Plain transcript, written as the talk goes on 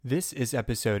This is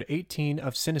episode 18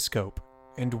 of Cinescope,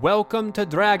 and welcome to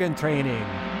Dragon Training!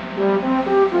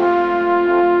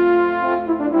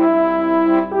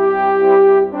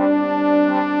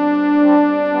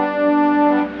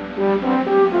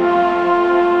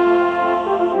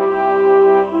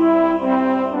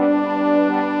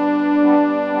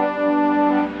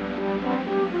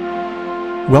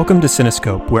 Welcome to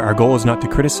Cinescope, where our goal is not to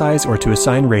criticize or to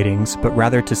assign ratings, but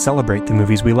rather to celebrate the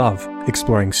movies we love,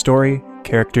 exploring story,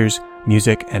 characters,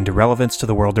 music, and relevance to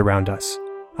the world around us.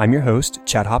 I'm your host,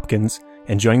 Chad Hopkins,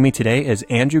 and joining me today is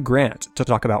Andrew Grant to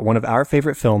talk about one of our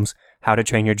favorite films, How to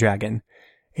Train Your Dragon.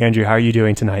 Andrew, how are you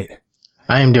doing tonight?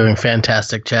 I am doing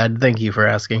fantastic, Chad. Thank you for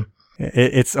asking.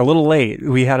 It's a little late.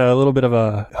 We had a little bit of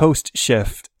a host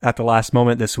shift at the last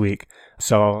moment this week.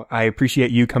 So I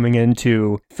appreciate you coming in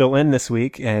to fill in this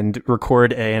week and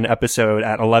record an episode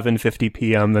at 11:50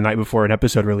 p.m. the night before an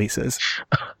episode releases.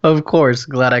 Of course.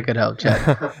 Glad I could help,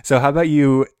 Chad. So how about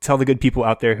you tell the good people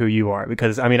out there who you are?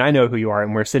 Because, I mean, I know who you are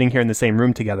and we're sitting here in the same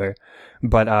room together.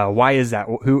 But why is that?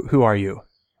 Who are you?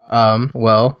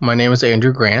 Well, my name is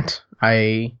Andrew Grant.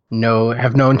 I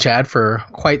have known Chad for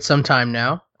quite some time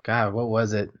now. God, what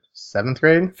was it? 7th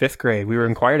grade? 5th grade. We were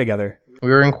in choir together.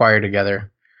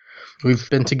 We've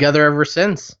been together ever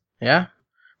since. Yeah.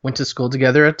 Went to school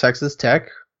together at Texas Tech.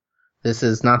 This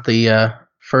is not the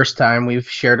first time we've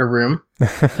shared a room.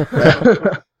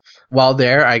 While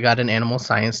there, I got an animal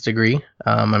science degree.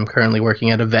 I'm currently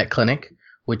working at a vet clinic,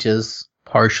 which is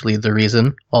partially the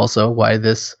reason also why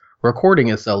this recording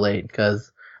is so late,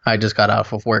 because I just got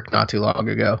off of work not too long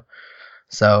ago.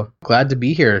 So glad to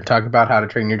be here to talk about How to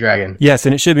Train Your Dragon. Yes,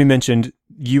 and it should be mentioned,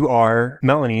 you are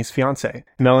Melanie's fiance.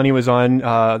 Melanie was on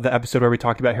the episode where we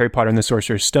talked about Harry Potter and the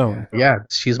Sorcerer's Stone. Yeah,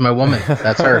 she's my woman.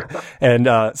 That's her. And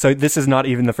so this is not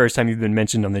even the first time you've been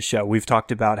mentioned on this show. We've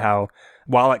talked about how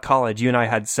while at college, you and I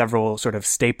had several sort of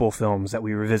staple films that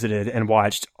we revisited and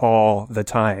watched all the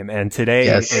time. And today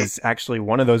is actually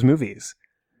one of those movies.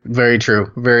 Very true.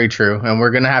 Very true. And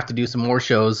we're going to have to do some more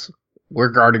shows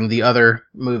regarding the other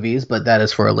movies, but that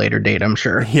is for a later date, I'm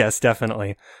sure. Yes,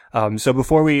 definitely. So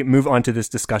before we move on to this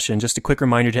discussion, just a quick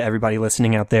reminder to everybody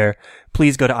listening out there,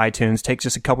 please go to iTunes, take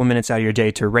just a couple minutes out of your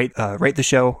day to rate the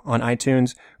show on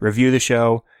iTunes, review the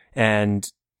show,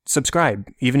 and subscribe.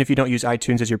 Even if you don't use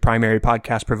iTunes as your primary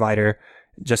podcast provider,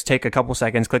 just take a couple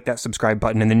seconds, click that subscribe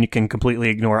button, and then you can completely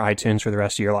ignore iTunes for the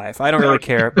rest of your life. I don't really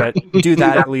care, but do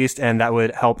that at least, and that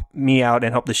would help me out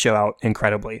and help the show out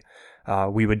incredibly.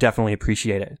 We would definitely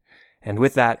appreciate it. And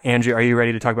with that, Andrew, are you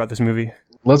ready to talk about this movie?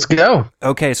 Let's go.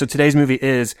 Okay, so today's movie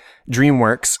is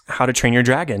DreamWorks' How to Train Your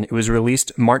Dragon. It was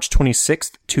released March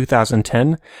 26th,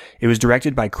 2010. It was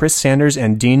directed by Chris Sanders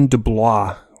and Dean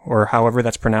DeBlois, or however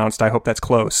that's pronounced. I hope that's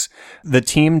close. The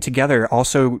team together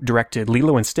also directed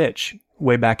Lilo and Stitch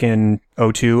way back in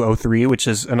 2002, 2003, which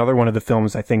is another one of the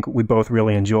films I think we both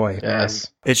really enjoy.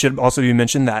 Yes. It should also be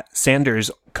mentioned that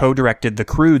Sanders co-directed The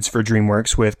Croods for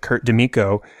DreamWorks with Kurt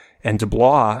D'Amico, and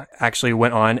DeBlois actually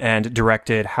went on and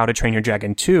directed How to Train Your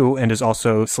Dragon 2 and is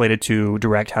also slated to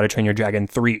direct How to Train Your Dragon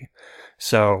 3.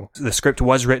 So the script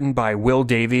was written by Will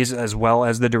Davies as well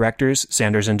as the directors,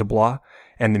 Sanders and DeBlois,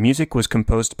 and the music was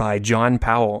composed by John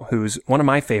Powell, who's one of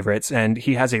my favorites, and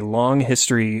he has a long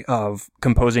history of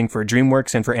composing for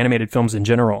DreamWorks and for animated films in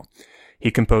general. He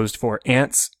composed for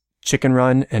Ants, Chicken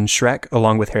Run, and Shrek,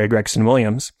 along with Harry Gregson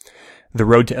Williams, The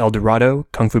Road to El Dorado,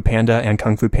 Kung Fu Panda, and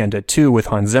Kung Fu Panda 2 with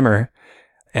Hans Zimmer,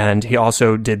 and he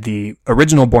also did the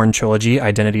original Bourne trilogy,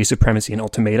 Identity, Supremacy, and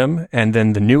Ultimatum, and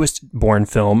then the newest Bourne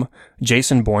film,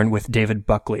 Jason Bourne, with David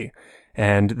Buckley.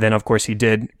 And then, of course, he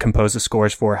did compose the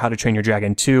scores for How to Train Your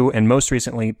Dragon 2, and most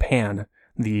recently, Pan,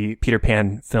 the Peter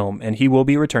Pan film. And he will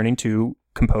be returning to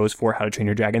compose for How to Train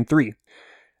Your Dragon 3.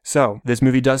 So, this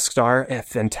movie does star a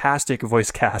fantastic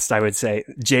voice cast, I would say.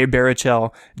 Jay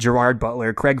Baruchel, Gerard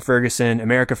Butler, Craig Ferguson,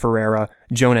 America Ferrera,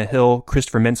 Jonah Hill,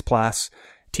 Christopher Mintz-Plasse,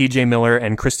 TJ Miller,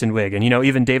 and Kristen Wiig. And,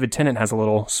 even David Tennant has a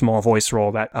little small voice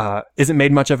role that isn't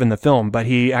made much of in the film, but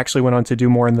he actually went on to do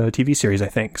more in the TV series, I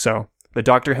think. So, the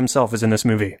Doctor himself is in this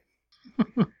movie.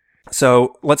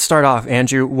 So, let's start off.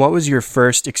 Andrew, what was your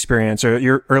first experience or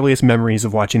your earliest memories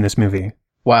of watching this movie?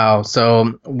 Wow.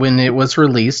 So when it was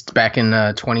released back in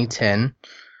 2010,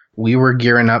 we were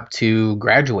gearing up to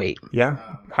graduate. Yeah.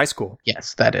 High school.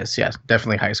 Yes, that is. Yes,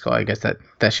 definitely high school. I guess that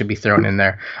should be thrown in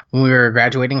there. When we were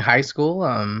graduating high school,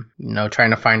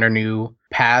 trying to find our new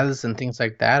paths and things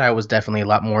like that, I was definitely a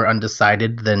lot more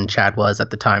undecided than Chad was at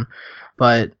the time.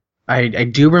 But I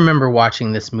do remember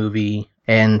watching this movie,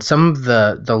 and some of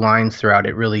the lines throughout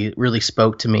it really, really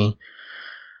spoke to me.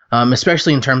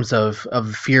 Especially in terms of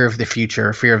fear of the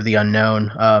future, fear of the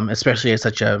unknown, especially at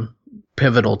such a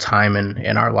pivotal time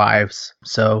in our lives.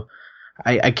 So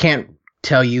I can't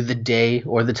tell you the day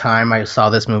or the time I saw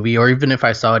this movie, or even if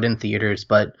I saw it in theaters,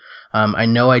 but I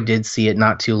know I did see it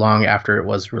not too long after it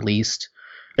was released.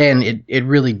 And it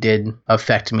really did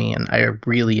affect me, and I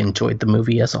really enjoyed the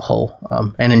movie as a whole,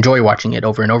 and enjoy watching it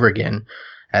over and over again,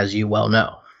 as you well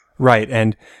know. Right.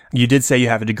 And you did say you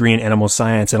have a degree in animal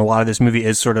science, and a lot of this movie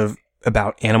is sort of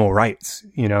about animal rights,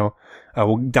 you know.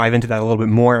 We'll dive into that a little bit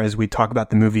more as we talk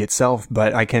about the movie itself,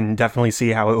 but I can definitely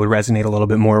see how it would resonate a little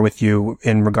bit more with you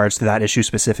in regards to that issue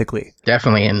specifically.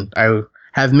 Definitely, and I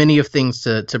have many of things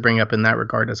to bring up in that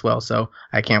regard as well, so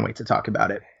I can't wait to talk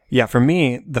about it. Yeah, for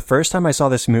me, the first time I saw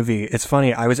this movie, it's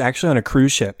funny, I was actually on a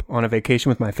cruise ship on a vacation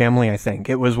with my family, I think.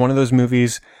 It was one of those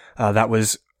movies that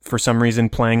was, for some reason,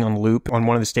 playing on loop on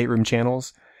one of the stateroom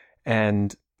channels,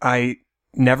 and I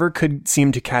never could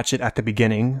seem to catch it at the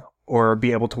beginning or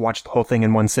be able to watch the whole thing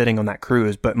in one sitting on that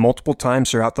cruise, but multiple times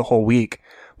throughout the whole week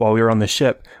while we were on the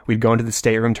ship, we'd go into the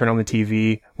stateroom, turn on the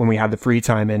TV when we had the free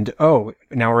time, and oh,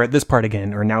 now we're at this part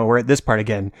again, or now we're at this part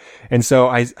again. And so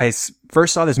I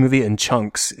first saw this movie in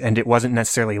chunks, and it wasn't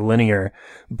necessarily linear,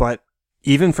 but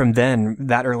even from then,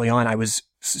 that early on, I was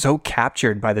so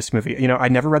captured by this movie. You know, I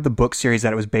never read the book series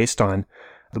that it was based on,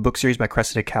 the book series by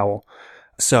Cressida Cowell.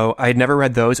 So I had never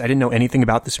read those. I didn't know anything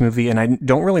about this movie, and I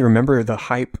don't really remember the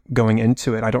hype going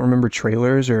into it. I don't remember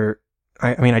trailers, or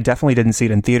I mean, I definitely didn't see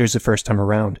it in theaters the first time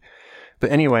around.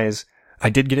 But anyways, I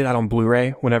did get it out on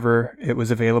Blu-ray whenever it was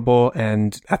available,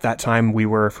 and at that time we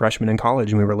were freshmen in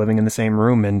college and we were living in the same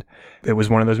room, and it was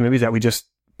one of those movies that we just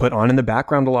put on in the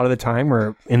background a lot of the time,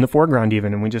 or in the foreground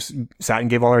even, and we just sat and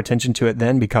gave all our attention to it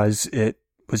then because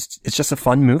it's just a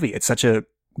fun movie. It's such a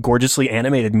gorgeously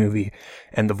animated movie,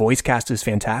 and the voice cast is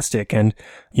fantastic. And,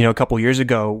 you know, a couple years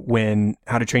ago when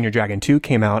How to Train Your Dragon 2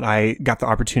 came out, I got the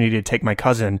opportunity to take my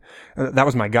cousin. That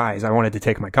was my guys. I wanted to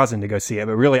take my cousin to go see it,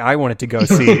 but really I wanted to go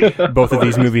see both of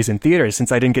these movies in theaters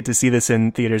since I didn't get to see this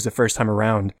in theaters the first time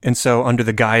around. And so under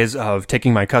the guise of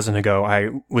taking my cousin to go,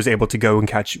 I was able to go and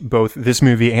catch both this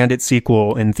movie and its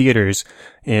sequel in theaters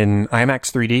in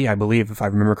IMAX 3D, I believe, if I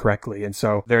remember correctly. And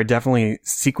so there are definitely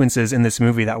sequences in this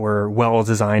movie that were well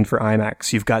designed for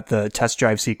IMAX. You've got the test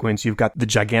drive sequence. You've got the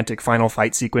gigantic final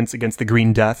fight sequence against the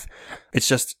Green Death. It's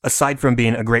just, aside from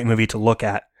being a great movie to look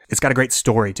at, it's got a great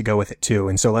story to go with it too.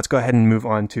 And so let's go ahead and move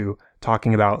on to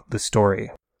talking about the story.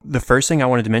 The first thing I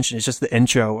wanted to mention is just the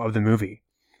intro of the movie.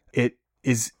 It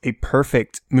is a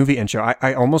perfect movie intro.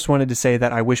 I almost wanted to say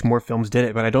that I wish more films did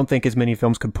it, but I don't think as many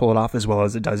films could pull it off as well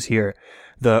as it does here.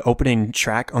 The opening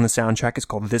track on the soundtrack is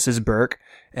called This Is Berk,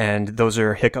 and those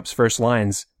are Hiccup's first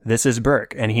lines. This is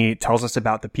Berk. And he tells us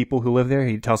about the people who live there.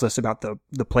 He tells us about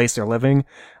the place they're living.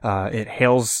 It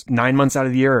hails 9 months out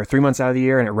of the year or 3 months out of the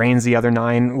year, and it rains the other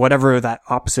 9, whatever that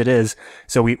opposite is.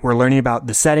 So we're learning about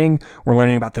the setting. We're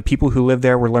learning about the people who live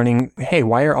there. We're learning, hey,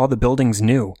 why are all the buildings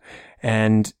new?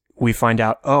 And we find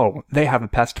out, oh, they have a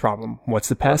pest problem. What's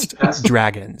the pest?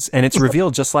 Dragons. And it's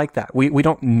revealed just like that. We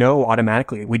don't know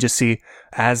automatically. We just see,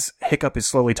 as Hiccup is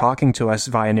slowly talking to us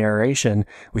via narration,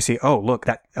 we see, oh, look,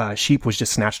 that sheep was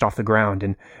just snatched off the ground.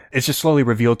 And it's just slowly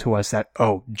revealed to us that,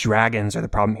 oh, dragons are the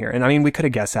problem here. And I mean, we could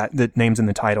have guessed that, the name's in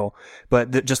the title,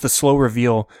 but just the slow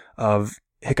reveal of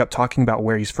Hiccup talking about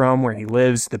where he's from, where he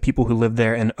lives, the people who live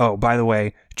there, and oh, by the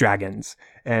way, dragons.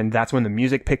 And that's when the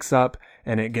music picks up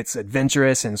and it gets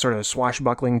adventurous and sort of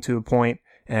swashbuckling to a point.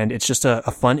 And it's just a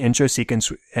fun intro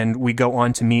sequence. And we go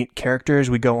on to meet characters.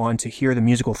 We go on to hear the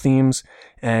musical themes.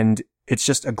 And it's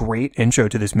just a great intro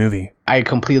to this movie. I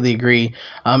completely agree.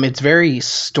 It's very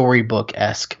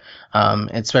storybook-esque,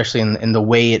 especially in the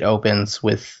way it opens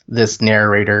with this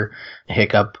narrator,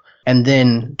 Hiccup. And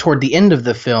then toward the end of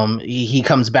the film, he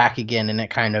comes back again, and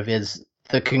it kind of is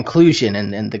the conclusion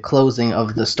and the closing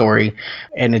of the story.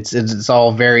 And it's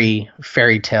all very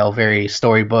fairy tale, very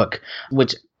storybook,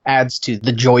 which adds to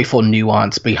the joyful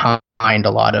nuance behind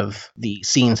a lot of the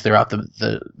scenes throughout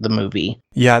the movie.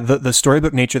 Yeah, the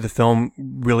storybook nature of the film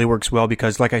really works well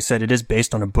because, like I said, it is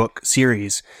based on a book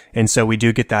series. And so we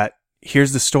do get that,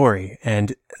 here's the story,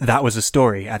 and that was a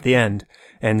story at the end.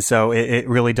 And so it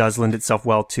really does lend itself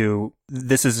well to,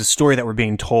 this is a story that we're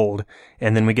being told,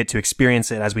 and then we get to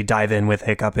experience it as we dive in with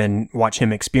Hiccup and watch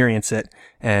him experience it.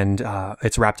 And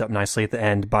it's wrapped up nicely at the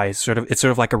end by it's sort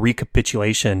of like a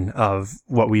recapitulation of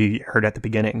what we heard at the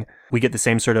beginning. We get the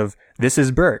same sort of, this is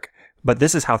Berk, but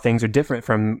this is how things are different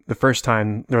from the first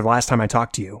time or the last time I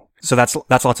talked to you. So that's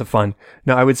lots of fun.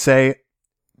 Now, I would say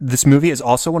this movie is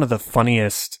also one of the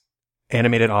funniest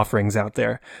animated offerings out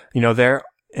there. You know,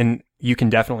 and you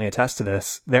can definitely attest to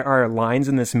this, there are lines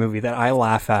in this movie that I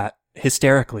laugh at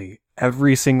hysterically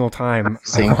every single time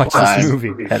I watch this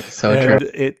movie. That's so and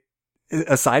true.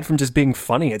 aside from just being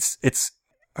funny, it's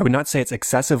I would not say it's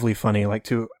excessively funny, like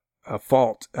to a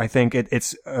fault. I think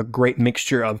it's a great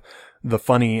mixture of the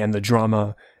funny and the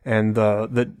drama and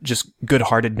the just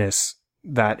good-heartedness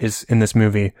that is in this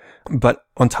movie. But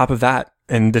on top of that,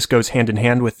 and this goes hand in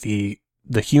hand with the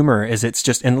humor, is it's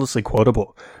just endlessly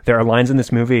quotable. There are lines in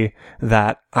this movie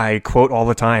that I quote all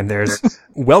the time. There's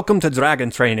 "Welcome to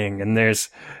Dragon Training," and there's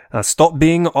 "Stop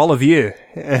being all of you."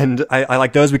 And I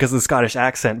like those because of the Scottish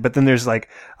accent. But then there's like,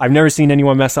 "I've never seen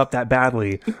anyone mess up that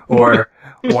badly," or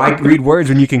 "Why read words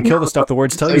when you can kill the stuff the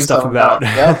words tell you stuff about?"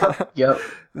 Yep.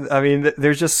 I mean,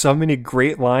 there's just so many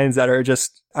great lines that are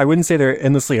just, I wouldn't say they're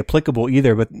endlessly applicable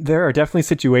either, but there are definitely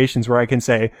situations where I can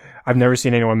say, I've never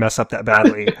seen anyone mess up that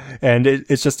badly. And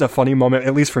it's just a funny moment,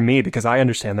 at least for me, because I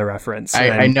understand the reference.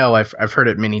 I know, I've heard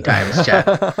it many times, Chad.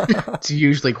 It's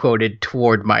usually quoted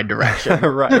toward my direction.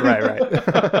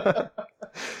 Right.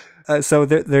 So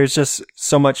there's just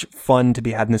so much fun to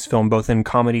be had in this film, both in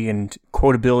comedy and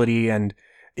quotability, and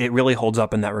it really holds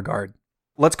up in that regard.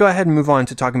 Let's go ahead and move on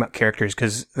to talking about characters,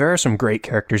 because there are some great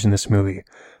characters in this movie.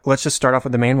 Let's just start off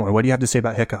with the main one. What do you have to say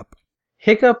about Hiccup?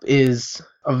 Hiccup is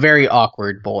a very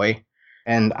awkward boy,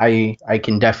 and I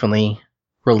can definitely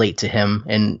relate to him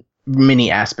in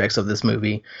many aspects of this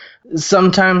movie.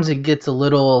 Sometimes it gets a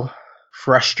little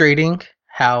frustrating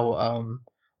how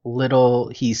little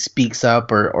he speaks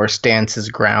up or stands his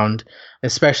ground,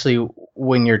 especially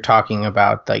when you're talking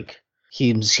about like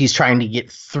he's trying to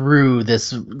get through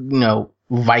this,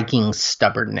 Viking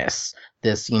stubbornness.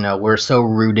 This, we're so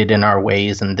rooted in our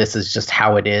ways, and this is just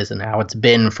how it is and how it's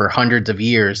been for hundreds of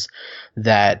years,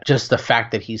 that just the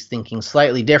fact that he's thinking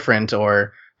slightly different,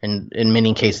 or in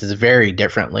many cases very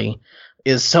differently,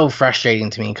 is so frustrating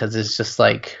to me, because it's just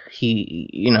like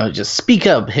just speak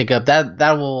up, Hiccup.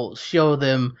 That will show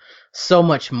them so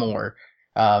much more.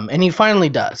 And he finally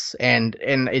does, and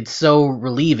it's so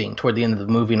relieving toward the end of the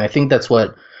movie, and I think that's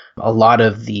what a lot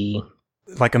of the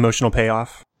emotional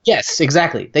payoff. Yes,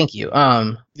 exactly. Thank you.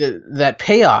 That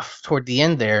payoff toward the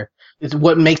end there is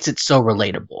what makes it so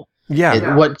relatable.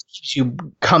 Yeah. What keeps you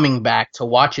coming back to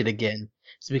watch it again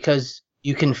is because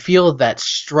you can feel that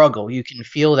struggle, you can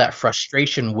feel that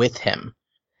frustration with him,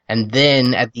 and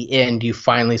then at the end you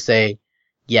finally say,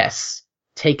 "Yes,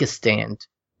 take a stand,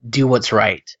 do what's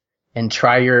right, and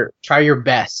try your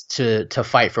best to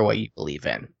fight for what you believe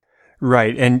in."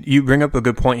 Right. And you bring up a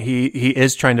good point. He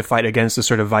is trying to fight against the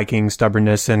sort of Viking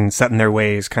stubbornness and set in their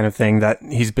ways kind of thing that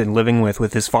he's been living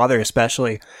with his father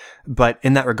especially. But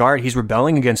in that regard, he's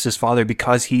rebelling against his father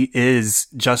because he is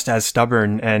just as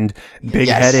stubborn and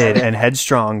big-headed and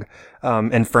headstrong,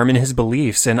 and firm in his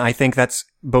beliefs. And I think that's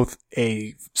both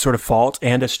a sort of fault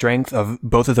and a strength of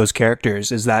both of those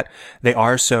characters, is that they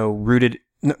are so rooted,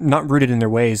 not rooted in their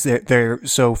ways. They're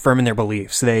so firm in their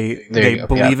beliefs. They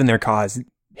believe in their cause.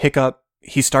 Hiccup,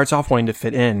 he starts off wanting to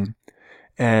fit in,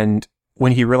 and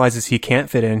when he realizes he can't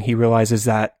fit in, he realizes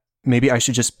that maybe I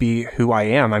should just be who I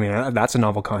am. I mean, that's a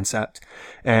novel concept.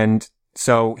 And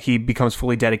so he becomes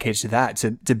fully dedicated to that,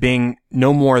 to being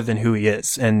no more than who he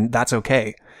is, and that's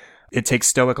okay. It takes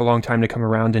Stoic a long time to come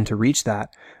around and to reach that,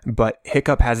 but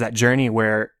Hiccup has that journey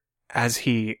where, as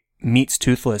he meets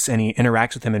Toothless and he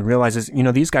interacts with him and realizes,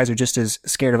 these guys are just as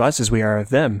scared of us as we are of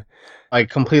them. I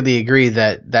completely agree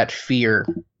that fear,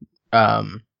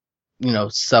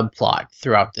 subplot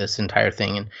throughout this entire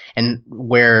thing, and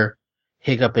where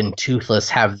Hiccup and Toothless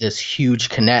have this huge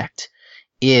connect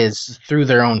is through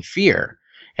their own fear.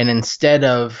 And instead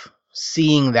of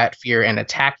seeing that fear and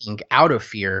attacking out of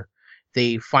fear,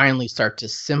 they finally start to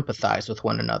sympathize with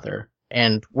one another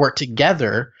and work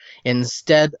together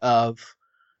instead of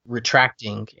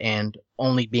retracting and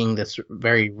only being this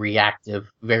very reactive,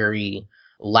 very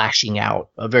lashing out,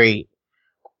 a very,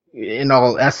 in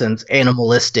all essence,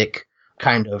 animalistic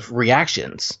kind of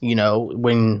reactions.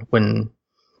 When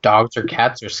dogs or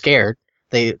cats are scared,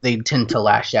 they tend to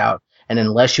lash out. And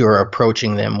unless you are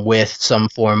approaching them with some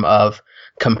form of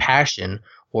compassion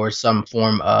or some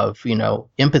form of,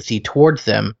 empathy towards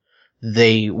them,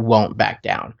 they won't back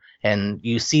down. And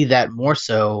you see that more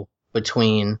so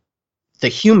between the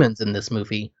humans in this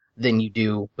movie than you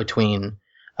do between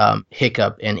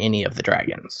Hiccup and any of the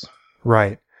dragons.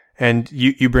 Right. And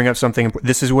you bring up something.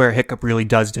 This is where Hiccup really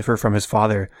does differ from his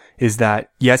father, is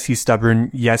that, yes, he's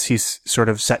stubborn. Yes, he's sort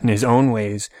of set in his own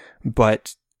ways,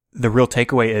 but the real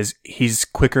takeaway is he's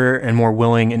quicker and more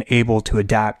willing and able to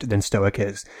adapt than Stoic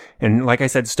is. And like I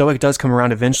said, Stoic does come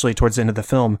around eventually towards the end of the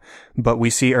film, but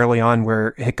we see early on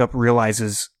where Hiccup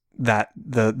realizes that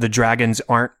the dragons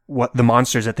aren't what the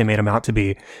monsters that they made them out to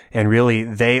be. And really,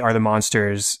 they are the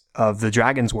monsters of the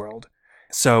dragon's world.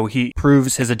 So he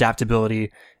proves his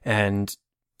adaptability and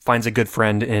finds a good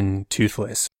friend in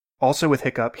Toothless. Also with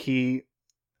Hiccup,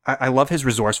 I love his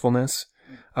resourcefulness,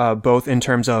 both in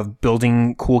terms of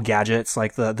building cool gadgets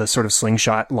like the sort of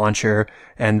slingshot launcher,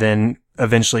 and then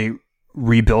eventually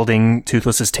rebuilding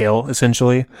Toothless's tail,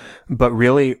 essentially. But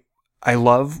really, I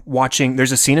love watching,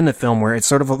 there's a scene in the film where it's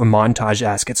sort of a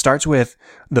montage-esque. It starts with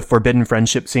the forbidden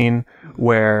friendship scene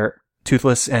where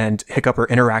Toothless and Hiccup are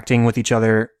interacting with each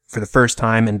other for the first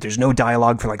time, and there's no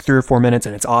dialogue for like 3 or 4 minutes,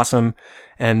 and it's awesome.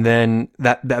 And then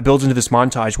that builds into this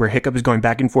montage where Hiccup is going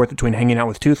back and forth between hanging out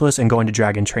with Toothless and going to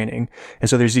dragon training. And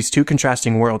so there's these two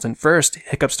contrasting worlds. And first,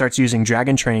 Hiccup starts using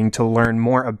dragon training to learn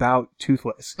more about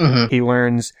Toothless. Mm-hmm. He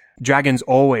learns dragons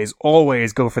always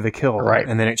go for the kill. Right.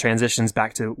 And then it transitions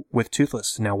back to with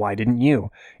Toothless. Now, why didn't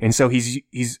you? And so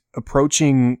he's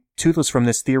approaching Toothless from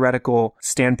this theoretical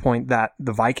standpoint that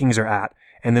the Vikings are at.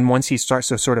 And then once he starts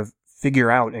to sort of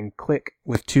figure out and click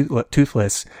with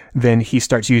Toothless, then he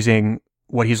starts using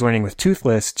what he's learning with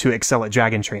Toothless to excel at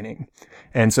dragon training.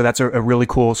 And so that's a really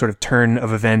cool sort of turn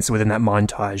of events within that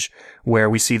montage where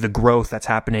we see the growth that's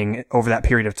happening over that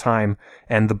period of time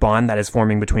and the bond that is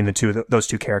forming between those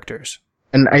two characters.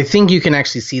 And I think you can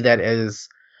actually see that as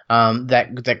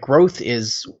that growth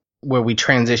is where we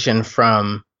transition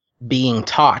from being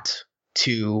taught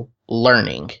to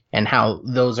learning, and how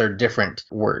those are different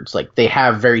words. Like they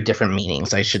have very different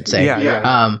meanings, I should say.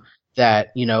 Yeah. That,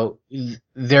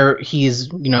 he's,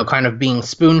 kind of being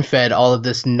spoon-fed all of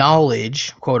this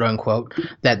knowledge, quote unquote,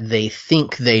 that they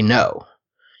think they know.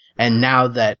 And now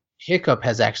that Hiccup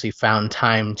has actually found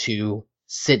time to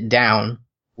sit down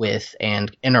with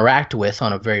and interact with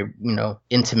on a very,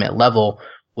 intimate level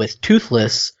with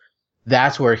Toothless,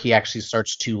 that's where he actually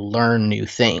starts to learn new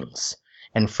things.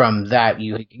 And from that,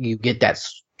 you get that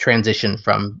transition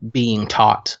from being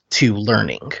taught to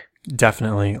learning.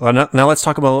 Definitely. Well, now let's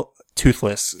talk about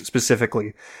Toothless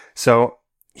specifically. So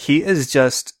he's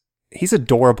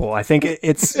adorable. I think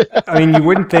you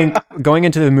wouldn't think going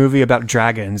into the movie about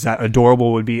dragons that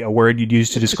adorable would be a word you'd use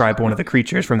to describe one of the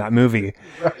creatures from that movie.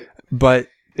 Right. But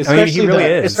especially he really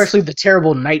is. Especially the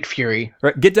terrible Night Fury.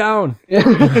 Right. Get down.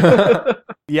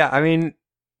 Yeah.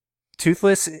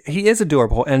 Toothless, he is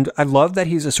adorable, and I love that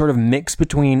he's a sort of mix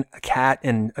between a cat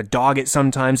and a dog at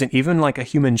sometimes, and even like a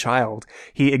human child.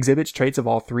 He exhibits traits of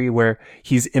all three where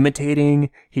he's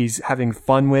imitating, he's having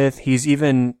fun with, he's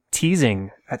even teasing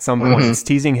at some points,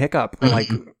 teasing Hiccup, like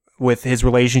with his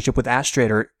relationship with Astrid,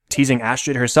 or teasing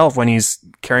Astrid herself when he's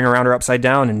carrying around her upside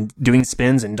down and doing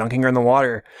spins and dunking her in the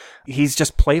water. He's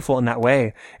just playful in that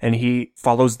way, and he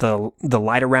follows the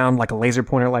light around like a laser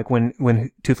pointer, like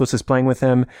when Toothless is playing with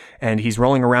him, and he's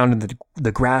rolling around in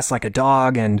the grass like a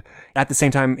dog, and at the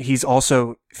same time he's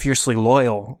also fiercely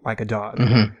loyal like a dog.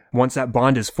 Once that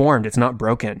bond is formed, it's not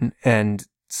broken. And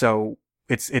so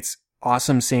it's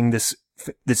awesome seeing this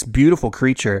beautiful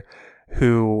creature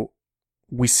who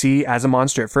we see as a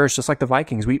monster at first, just like the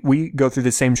Vikings. We go through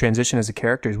the same transition as the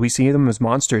characters. We see them as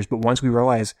monsters, but once we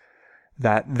realize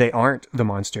that they aren't the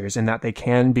monsters and that they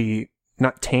can be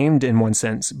not tamed in one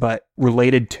sense, but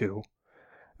related to,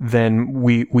 then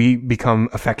we become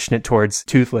affectionate towards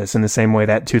Toothless in the same way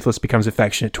that Toothless becomes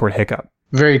affectionate toward Hiccup.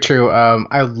 Very true.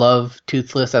 I love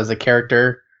Toothless as a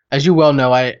character. As you well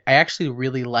know, I actually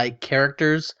really like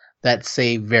characters that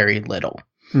say very little.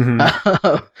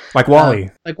 Like Wally.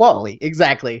 Like Wally,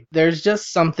 exactly. There's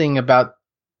just something about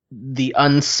the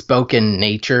unspoken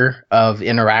nature of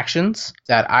interactions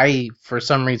that I, for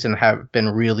some reason, have been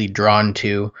really drawn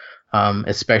to,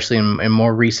 especially in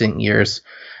more recent years.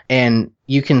 And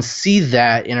you can see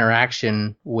that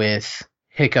interaction with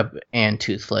Hiccup and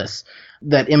Toothless,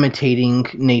 that imitating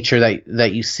nature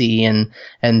that you see, and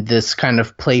this kind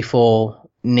of playful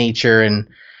nature, and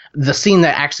the scene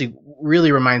that actually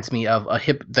really reminds me of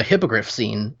the hippogriff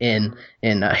scene in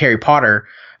Harry Potter,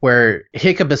 where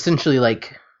Hiccup essentially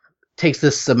like takes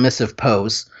this submissive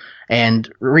pose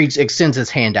and extends his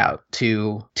hand out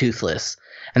to Toothless.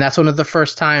 And that's one of the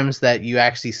first times that you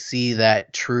actually see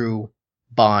that true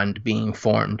bond being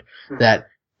formed, that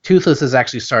Toothless is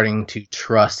actually starting to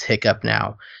trust Hiccup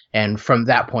now. And from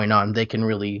that point on, they can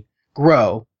really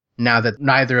grow now that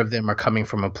neither of them are coming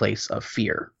from a place of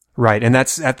fear. Right. And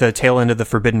that's at the tail end of the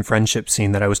forbidden friendship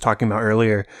scene that I was talking about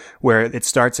earlier, where it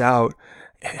starts out,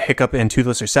 Hiccup and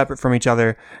Toothless are separate from each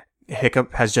other.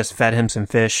 Hiccup has just fed him some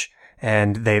fish,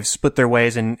 and they've split their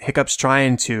ways, and Hiccup's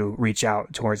trying to reach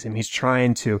out towards him. He's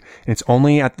trying to, and it's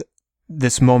only at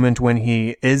this moment when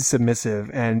he is submissive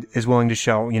and is willing to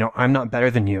show, I'm not better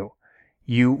than you.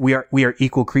 We are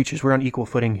equal creatures. We're on equal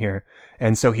footing here.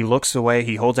 And so he looks away,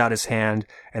 he holds out his hand,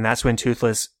 and that's when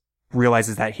Toothless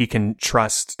realizes that he can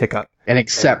trust Hiccup. And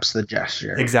accepts the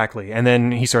gesture. Exactly. And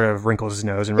then he sort of wrinkles his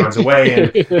nose and runs away,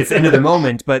 and it's the end of the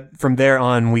moment. But from there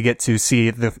on, we get to see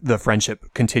the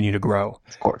friendship continue to grow.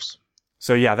 Of course.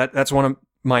 So yeah, that's one of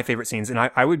my favorite scenes. And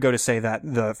I would go to say that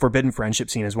the Forbidden Friendship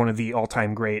scene is one of the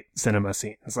all-time great cinema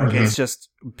scenes. Like, it's just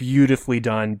beautifully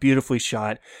done, beautifully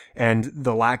shot. And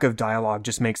the lack of dialogue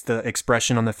just makes the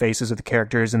expression on the faces of the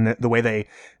characters and the way they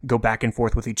go back and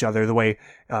forth with each other, the way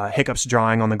Hiccup's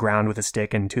drawing on the ground with a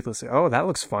stick and Toothless, oh, that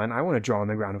looks fun. I want to draw on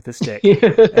the ground with this stick.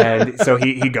 And so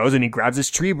he goes and he grabs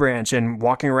this tree branch, and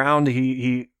walking around,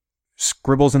 he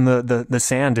scribbles in the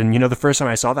sand. And, the first time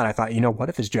I saw that, I thought, what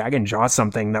if his dragon draws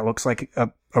something that looks like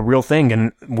a real thing?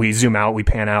 And we zoom out, we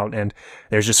pan out, and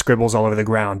there's just scribbles all over the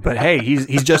ground. But hey,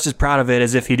 he's just as proud of it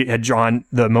as if he had drawn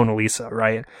the Mona Lisa,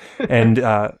 right? And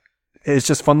it's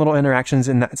just fun little interactions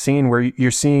in that scene where you're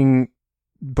seeing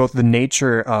both the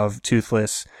nature of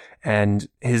Toothless and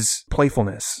his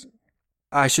playfulness.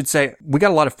 I should say, we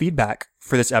got a lot of feedback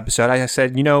for this episode. I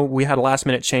said, we had a last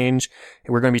minute change,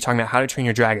 and we're going to be talking about How to Train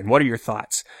Your Dragon. What are your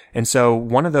thoughts? And so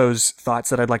one of those thoughts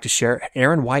that I'd like to share,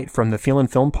 Aaron White from the Feel and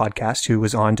Film podcast, who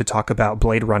was on to talk about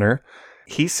Blade Runner,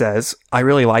 he says, I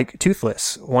really like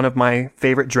Toothless, one of my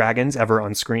favorite dragons ever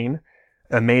on screen.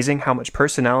 Amazing how much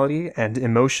personality and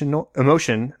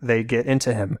emotion they get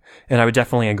into him. And I would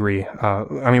definitely agree.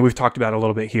 We've talked about it a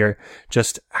little bit here,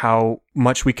 just how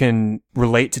much we can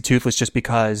relate to Toothless just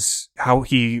because how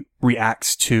he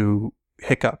reacts to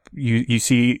Hiccup. You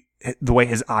see the way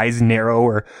his eyes narrow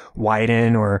or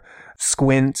widen or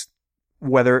squint,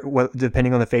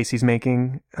 depending on the face he's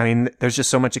making. There's just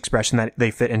so much expression that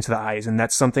they fit into the eyes. And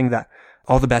that's something that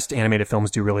all the best animated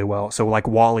films do really well. So like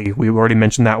WALL-E, we already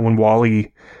mentioned that when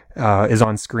WALL-E is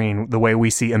on screen, the way we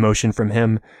see emotion from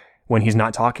him when he's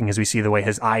not talking is we see the way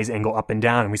his eyes angle up and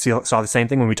down. And we saw the same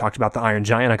thing when we talked about the Iron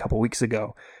Giant a couple weeks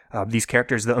ago. These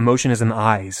characters, the emotion is in the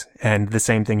eyes, and the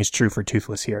same thing is true for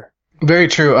Toothless here. Very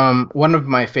true. One of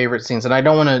my favorite scenes, and I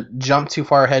don't want to jump too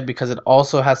far ahead because it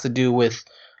also has to do with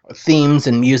themes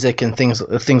and music and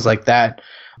things like that.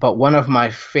 But one of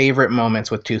my favorite moments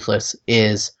with Toothless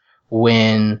is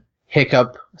when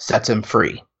Hiccup sets him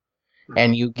free,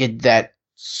 and you get that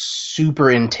super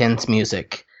intense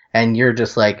music, and you're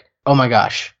just like, oh my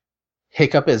gosh,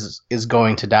 Hiccup is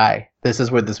going to die. This is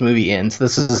where this movie ends.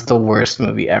 This is the worst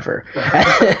movie ever.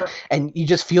 And you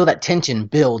just feel that tension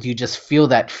build. You just feel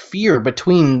that fear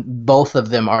between both of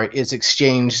them is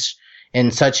exchanged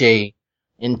in such a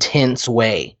intense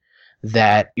way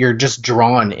that you're just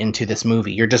drawn into this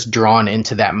movie. You're just drawn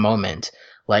into that moment.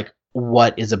 Like,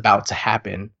 what is about to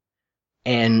happen,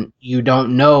 and you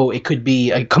don't know, it could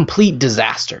be a complete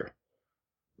disaster,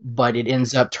 but it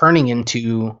ends up turning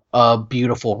into a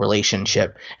beautiful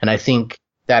relationship. And I think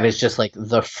that is just like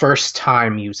the first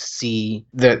time you see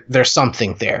that there's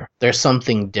something there's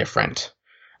something different,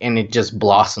 and it just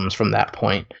blossoms from that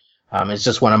point. It's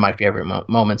just one of my favorite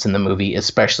moments in the movie,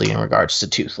 especially in regards to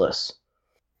Toothless.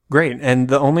 Great. And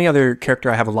the only other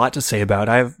character I have a lot to say about,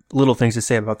 I have little things to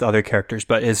say about the other characters,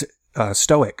 but is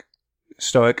Stoic.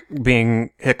 Stoic being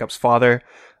Hiccup's father.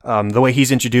 The way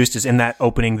he's introduced is in that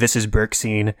opening This Is Berk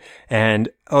scene. And,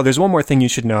 there's one more thing you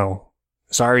should know.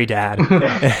 Sorry, Dad.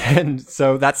 And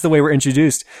so that's the way we're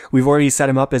introduced. We've already set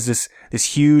him up as this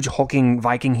huge hulking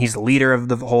Viking. He's the leader of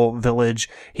the whole village.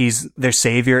 He's their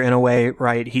savior in a way,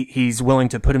 right? He's willing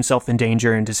to put himself in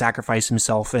danger and to sacrifice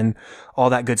himself and all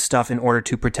that good stuff in order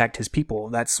to protect his people.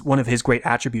 That's one of his great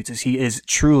attributes, is he is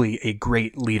truly a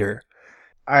great leader.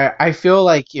 I feel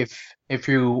like if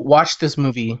you watch this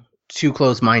movie too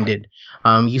close-minded,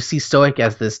 you see Stoic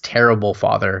as this terrible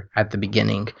father at the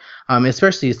beginning,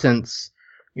 especially since,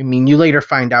 you later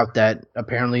find out that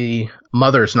apparently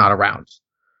Mother's not around,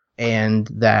 and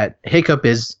that Hiccup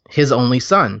is his only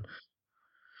son.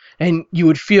 And you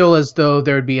would feel as though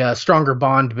there would be a stronger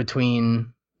bond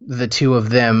between the two of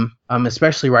them,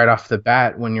 especially right off the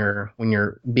bat when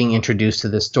you're being introduced to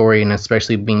this story, and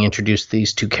especially being introduced to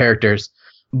these two characters.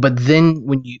 But then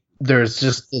there's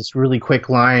just this really quick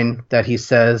line that he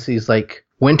says, he's like,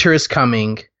 winter is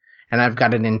coming and I've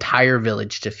got an entire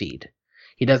village to feed.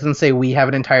 He doesn't say we have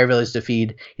an entire village to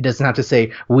feed. He doesn't have to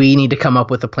say we need to come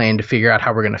up with a plan to figure out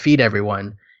how we're going to feed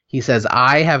everyone. He says,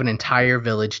 I have an entire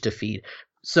village to feed.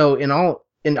 So in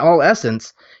all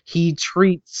essence, he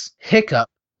treats Hiccup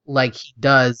like he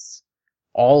does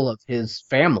all of his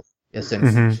family,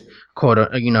 essentially.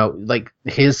 Like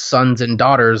his sons and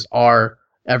daughters are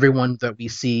everyone that we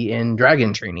see in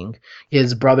dragon training.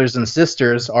 His brothers and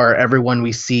sisters are everyone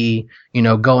we see,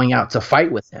 going out to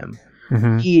fight with him.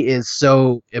 Mm-hmm. He is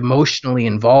so emotionally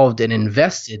involved and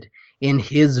invested in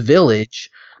his village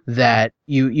that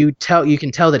you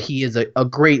can tell that he is a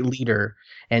great leader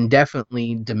and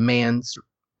definitely demands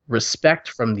respect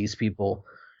from these people,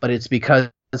 but it's because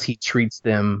he treats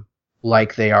them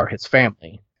like they are his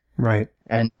family. Right.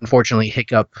 And unfortunately,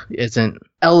 Hiccup isn't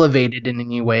elevated in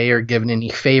any way or given any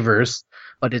favors,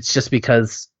 but it's just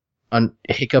because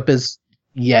Hiccup is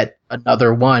yet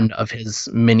another one of his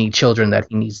many children that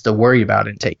he needs to worry about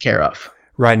and take care of.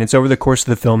 Right. And it's over the course of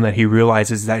the film that he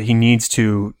realizes that he needs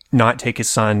to not take his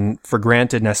son for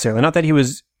granted necessarily. Not that he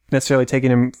was necessarily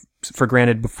taking him for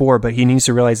granted before, but he needs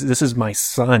to realize this is my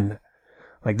son.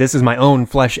 Like, this is my own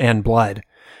flesh and blood.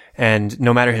 And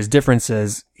no matter his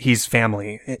differences, he's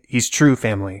family. He's true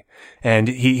family. And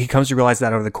he comes to realize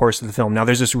that over the course of the film. Now,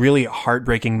 there's this really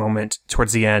heartbreaking moment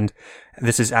towards the end.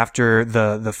 This is after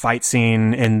the fight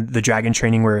scene in the dragon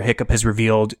training where Hiccup has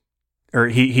revealed, or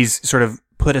he's sort of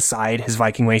put aside his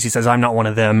Viking ways. He says, I'm not one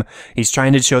of them. He's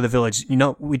trying to show the village,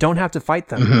 we don't have to fight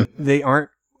them. Mm-hmm. They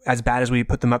aren't as bad as we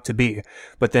put them up to be.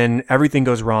 But then everything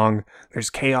goes wrong. There's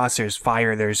chaos, there's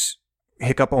fire, there's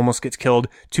Hiccup almost gets killed.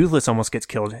 Toothless almost gets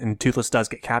killed, and Toothless does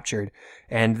get captured.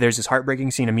 And there's this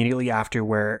heartbreaking scene immediately after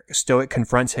where Stoic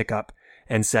confronts Hiccup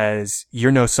and says,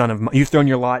 you're no son of mine. You've thrown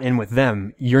your lot in with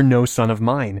them. You're no son of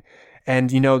mine.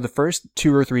 And, the first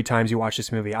 2 or 3 times you watch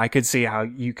this movie, I could see how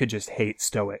you could just hate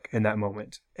Stoic in that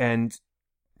moment. And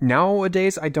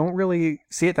nowadays, I don't really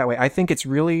see it that way. I think it's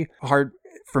really hard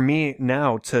for me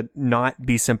now to not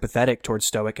be sympathetic towards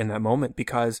Stoic in that moment,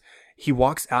 because he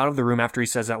walks out of the room after he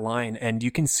says that line, and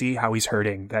you can see how he's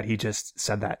hurting that he just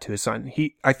said that to his son.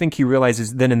 I think he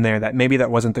realizes then and there that maybe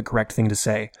that wasn't the correct thing to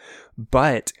say.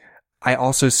 But I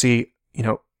also see,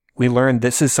 we learned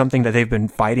this is something that they've been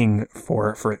fighting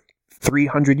for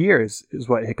 300 years, is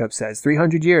what Hiccup says.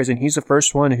 300 years, and he's the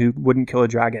first one who wouldn't kill a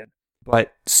dragon.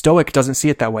 But Stoic doesn't see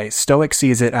it that way. Stoic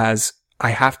sees it as,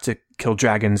 I have to kill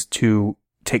dragons to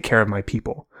take care of my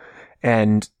people.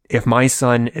 And if my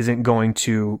son isn't going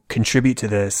to contribute to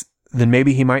this, then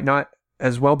maybe he might not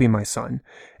as well be my son.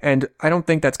 And I don't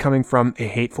think that's coming from a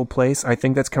hateful place. I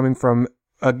think that's coming from,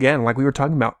 again, like we were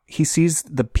talking about, he sees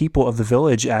the people of the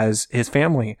village as his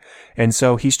family. And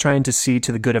so he's trying to see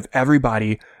to the good of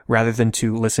everybody rather than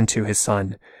to listen to his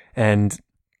son. And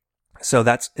so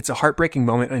it's a heartbreaking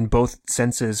moment in both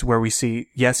senses, where we see,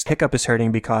 yes, Hiccup is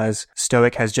hurting because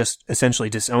Stoic has just essentially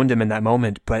disowned him in that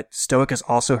moment, but Stoic is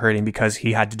also hurting because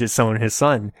he had to disown his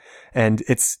son. And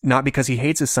it's not because he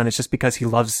hates his son, it's just because he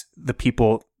loves the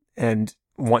people and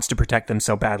wants to protect them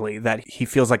so badly that he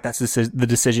feels like that's the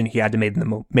decision he had to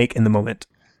make in the moment.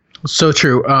 So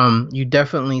true. You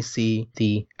definitely see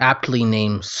the aptly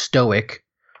named Stoic,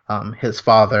 his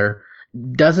father,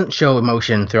 doesn't show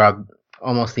emotion throughout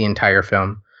almost the entire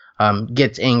film.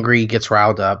 Gets angry, gets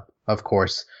riled up, of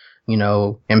course,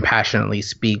 impassionately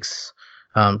speaks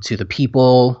to the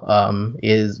people,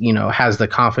 has the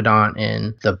confidant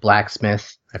in the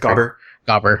blacksmith.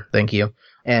 Gobber, thank you.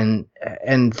 And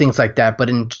things like that. But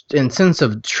in sense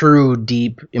of true,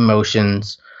 deep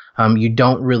emotions, you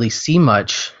don't really see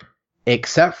much,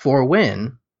 except for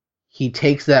when he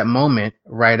takes that moment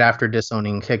right after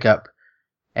disowning Hiccup,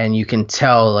 and you can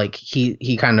tell, like,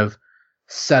 he kind of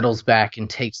settles back and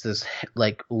takes this,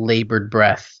 like, labored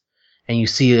breath, and you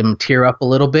see him tear up a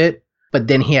little bit, but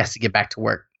then he has to get back to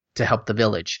work to help the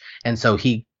village. And so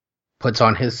he puts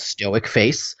on his stoic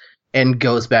face and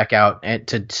goes back out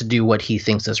to do what he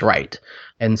thinks is right.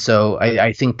 And so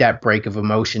I think that break of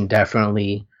emotion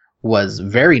definitely was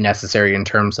very necessary in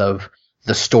terms of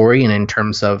the story and in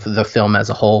terms of the film as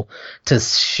a whole, to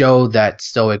show that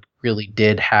Stoic really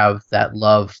did have that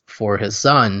love for his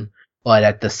son, but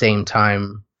at the same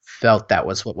time felt that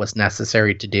was what was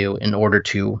necessary to do in order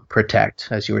to protect,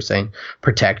 as you were saying,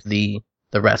 protect the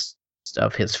rest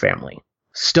of his family.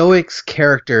 Stoic's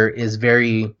character is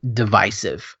very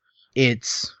divisive.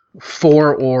 It's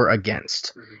for or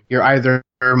against. You're either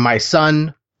my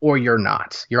son or you're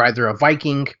not. You're either a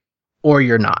Viking or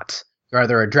you're not. You're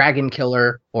either a dragon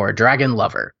killer or a dragon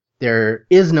lover. There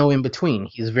is no in between.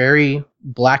 He's very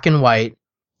black and white,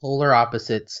 polar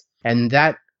opposites, and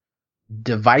that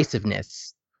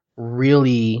divisiveness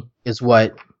really is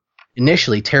what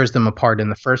initially tears them apart in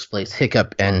the first place,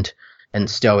 Hiccup and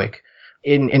Stoic,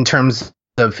 in terms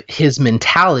of his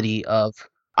mentality of,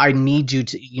 I need you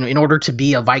to, in order to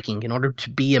be a Viking, in order to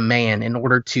be a man, in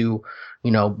order to,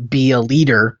 be a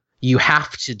leader, you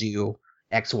have to do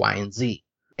X, Y, and Z.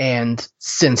 And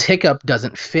since Hiccup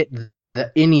doesn't fit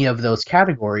any of those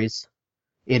categories,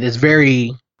 it is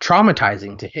very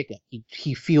traumatizing to Hiccup.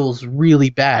 He feels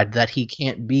really bad that he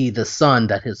can't be the son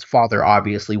that his father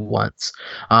obviously wants.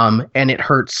 And it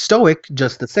hurts Stoic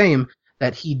just the same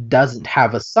that he doesn't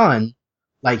have a son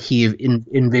like he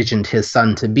envisioned his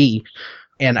son to be.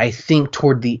 And I think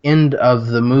toward the end of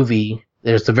the movie,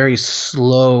 there's a very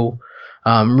slow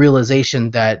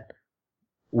realization that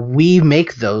we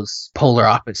make those polar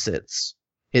opposites.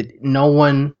 No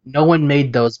one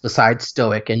made those besides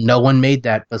Stoic, and no one made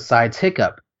that besides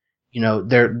Hiccup.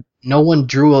 There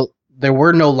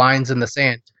were no lines in the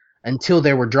sand until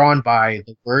they were drawn by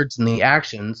the words and the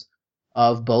actions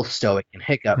of both Stoic and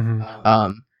Hiccup.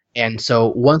 Mm-hmm. And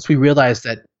so once we realized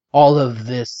that all of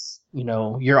this,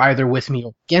 you're either with me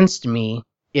or against me,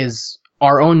 is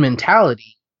our own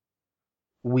mentality,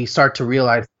 we start to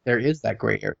realize there is that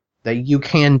gray area, that you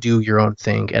can do your own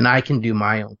thing and I can do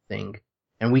my own thing.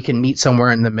 And we can meet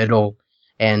somewhere in the middle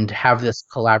and have this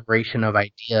collaboration of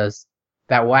ideas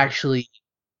that will actually,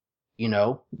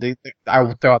 I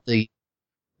will throw out the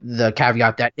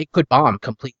caveat that it could bomb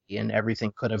completely and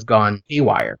everything could have gone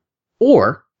haywire.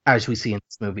 Or, as we see in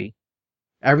this movie,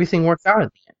 everything works out in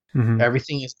the end. Mm-hmm.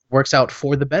 Everything works out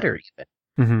for the better, even.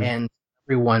 Mm-hmm. And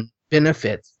everyone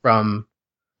benefits from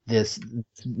this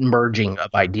merging of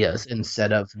ideas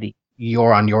instead of the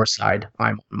you're on your side,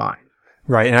 I'm on mine.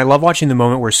 Right, and I love watching the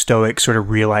moment where Stoic sort of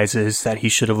realizes that he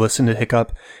should have listened to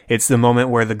Hiccup. It's the moment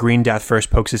where the Green Death first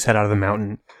pokes his head out of the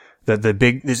mountain.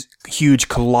 This huge,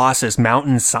 colossus,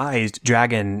 mountain-sized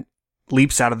dragon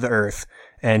leaps out of the earth,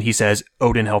 and he says,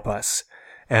 "Odin, help us."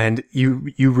 And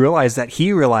you realize that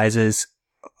he realizes,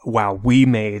 wow, we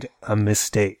made a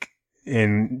mistake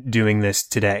in doing this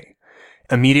today.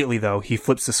 Immediately, though, he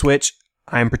flips the switch.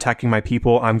 I'm protecting my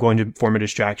people. I'm going to form a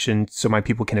distraction so my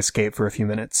people can escape for a few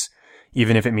minutes,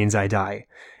 even if it means I die.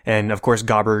 And of course,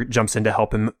 Gobber jumps in to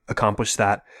help him accomplish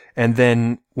that. And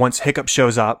then once Hiccup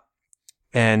shows up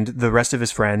and the rest of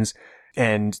his friends,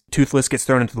 and Toothless gets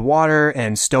thrown into the water,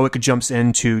 and Stoic jumps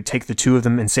in to take the two of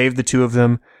them and save the two of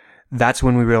them, that's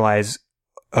when we realize,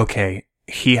 okay,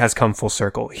 he has come full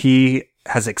circle. He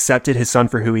has accepted his son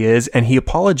for who he is, and he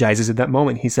apologizes at that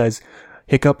moment. He says,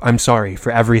 "Hiccup, I'm sorry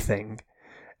for everything."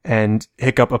 And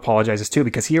Hiccup apologizes too,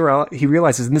 because he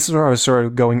realizes, and this is where I was sort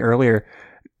of going earlier,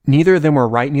 neither of them were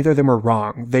right, neither of them were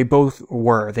wrong. They both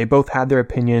were. They both had their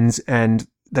opinions, and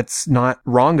that's not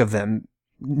wrong of them.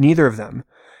 Neither of them.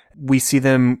 We see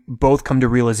them both come to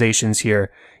realizations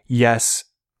here. Yes,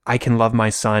 I can love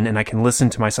my son and I can listen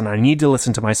to my son. I need to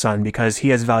listen to my son because he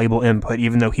has valuable input,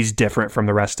 even though he's different from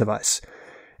the rest of us.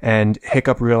 And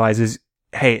Hiccup realizes,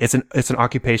 hey, it's an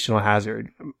occupational hazard.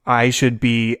 I should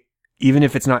be, even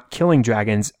if it's not killing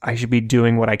dragons, I should be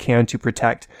doing what I can to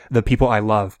protect the people I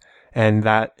love. And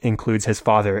that includes his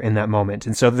father in that moment.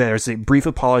 And so there's a brief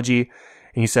apology,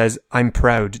 and he says, "I'm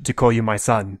proud to call you my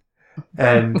son."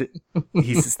 And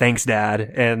he says, "Thanks, Dad."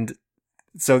 And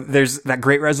so there's that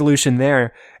great resolution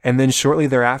there. And then shortly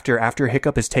thereafter, after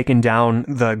Hiccup has taken down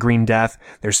the Green Death,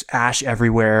 there's ash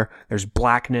everywhere. There's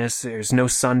blackness. There's no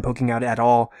sun poking out at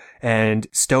all. And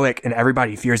Stoic and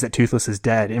everybody fears that Toothless is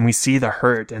dead. And we see the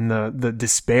hurt and the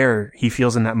despair he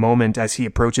feels in that moment as he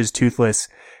approaches Toothless.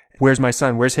 "Where's my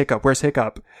son? Where's Hiccup? Where's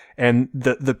Hiccup?" And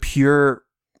the pure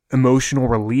emotional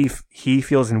relief he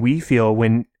feels and we feel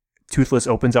when Toothless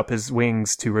opens up his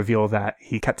wings to reveal that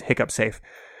he kept Hiccup safe.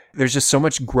 There's just so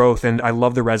much growth, and I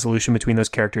love the resolution between those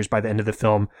characters by the end of the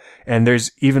film. And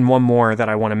there's even one more that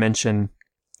I want to mention.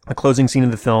 A closing scene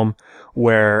of the film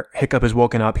where Hiccup is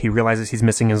woken up, he realizes he's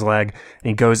missing his leg, and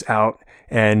he goes out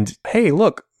and, "Hey,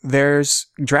 look, there's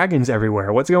dragons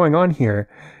everywhere. What's going on here?"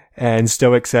 And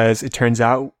Stoic says, "It turns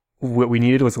out what we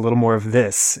needed was a little more of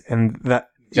this." And that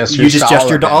you just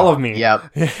gestured to all of me. Yep.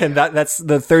 And that's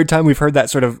the third time we've heard that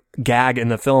sort of gag in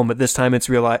the film, but this time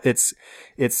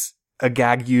it's a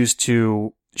gag used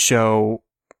to show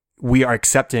we are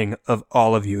accepting of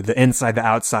all of you, the inside, the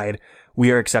outside.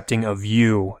 We are accepting of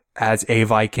you as a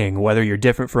Viking, whether you're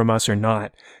different from us or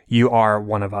not. You are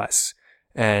one of us,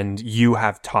 and you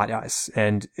have taught us.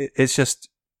 And it's just,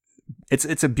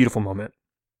 it's a beautiful moment.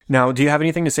 Now, do you have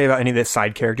anything to say about any of the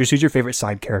side characters? Who's your favorite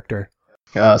side character?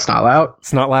 Snotlout.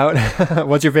 Snotlout?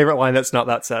 What's your favorite line that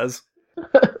Snotlout says?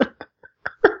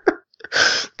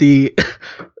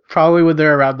 Probably when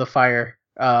they're around the fire,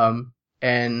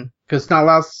 and because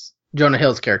Snotlout's Jonah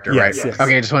Hill's character, yes, right? Yes.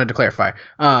 Okay, I just wanted to clarify.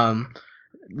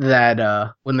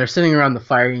 That when they're sitting around the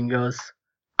fire, he goes,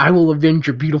 "I will avenge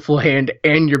your beautiful hand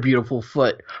and your beautiful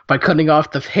foot by cutting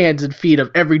off the hands and feet of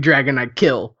every dragon I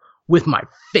kill with my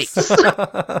face."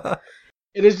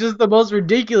 It is just the most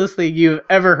ridiculous thing you've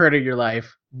ever heard in your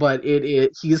life, but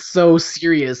he's so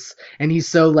serious and he's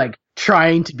so like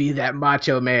trying to be that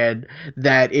macho man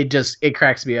that it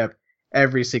cracks me up.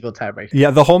 every single time I hear.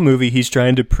 Yeah, the whole movie, he's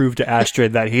trying to prove to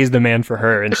Astrid that he's the man for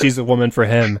her and she's the woman for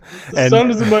him. The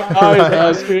sun is in my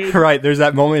eyes, Astrid. Right. There's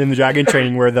that moment in the dragon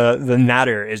training where the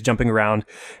Natter is jumping around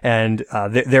and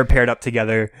they're paired up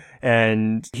together.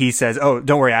 And he says, "Oh,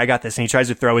 don't worry, I got this." And he tries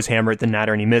to throw his hammer at the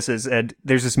Natter and he misses. And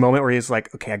there's this moment where he's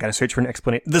like, "Okay, I gotta search for an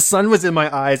explanation." The sun was in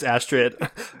my eyes, Astrid.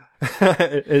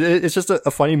 It's just a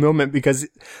funny moment because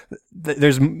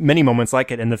there's many moments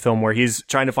like it in the film where he's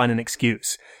trying to find an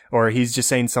excuse or he's just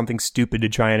saying something stupid to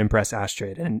try and impress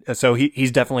Astrid. And so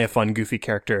he's definitely a fun, goofy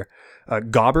character.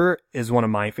 Gobber is one of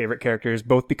my favorite characters,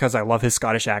 both because I love his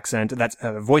Scottish accent. That's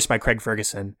voiced by Craig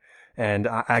Ferguson. And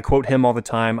I quote him all the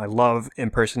time. I love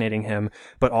impersonating him,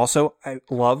 but also I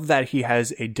love that he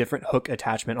has a different hook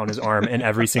attachment on his arm in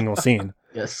every single scene.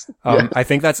 Yes. I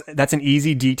think that's an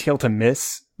easy detail to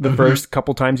miss the first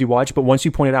couple times you watch, but once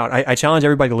you point it out, I challenge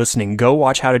everybody listening, go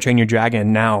watch How to Train Your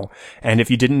Dragon now. And if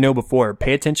you didn't know before,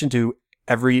 pay attention to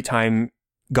every time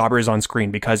Gobber is on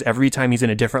screen, because every time he's in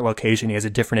a different location, he has a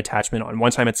different attachment on.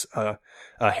 One time it's a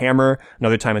hammer,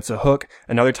 another time it's a hook,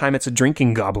 another time it's a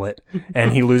drinking goblet,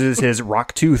 and he loses his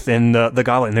rock tooth in the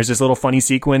goblet. And there's this little funny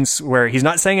sequence where he's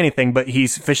not saying anything, but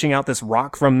he's fishing out this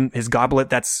rock from his goblet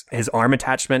that's his arm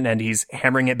attachment, and he's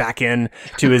hammering it back in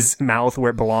to his mouth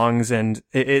where it belongs. And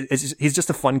he's just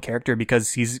a fun character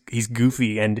because he's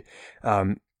goofy, and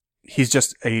he's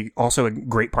just also a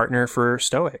great partner for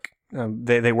Stoic.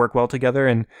 They work well together,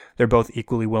 and they're both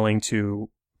equally willing to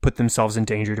put themselves in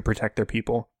danger to protect their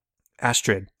people.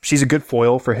 Astrid, she's a good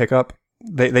foil for Hiccup.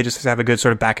 They just have a good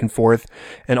sort of back and forth.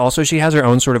 And also she has her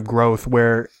own sort of growth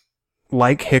where,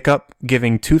 like Hiccup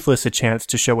giving Toothless a chance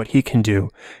to show what he can do,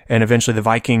 and eventually the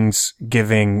Vikings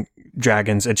giving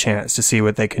dragons a chance to see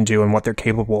what they can do and what they're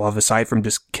capable of aside from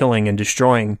just killing and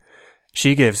destroying,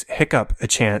 she gives Hiccup a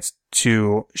chance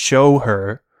to show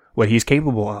her what he's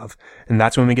capable of. And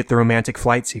that's when we get the romantic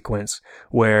flight sequence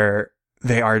where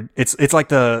it's like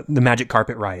the magic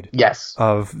carpet ride. Yes.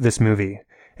 Of this movie.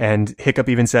 And Hiccup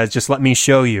even says, "Just let me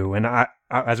show you." And I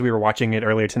as we were watching it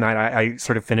earlier tonight, I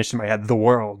sort of finished in my head, "the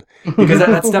world." Because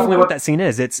that's definitely what that scene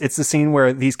is. It's the scene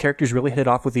where these characters really hit it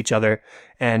off with each other.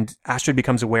 And Astrid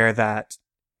becomes aware that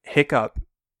Hiccup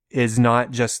is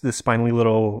not just this spindly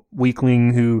little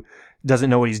weakling who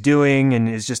doesn't know what he's doing and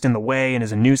is just in the way and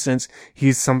is a nuisance.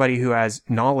 He's somebody who has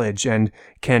knowledge and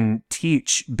can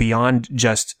teach beyond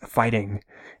just fighting.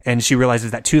 And she realizes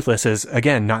that Toothless is,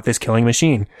 again, not this killing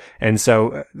machine. And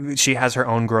so she has her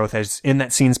own growth as in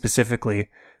that scene specifically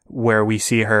where we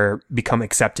see her become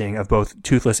accepting of both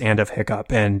Toothless and of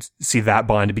Hiccup and see that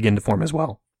bond begin to form as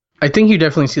well. I think you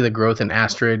definitely see the growth in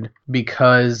Astrid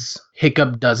because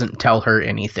Hiccup doesn't tell her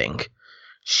anything.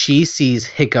 She sees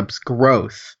Hiccup's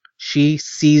growth. She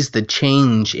sees the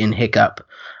change in Hiccup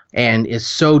and is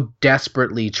so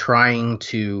desperately trying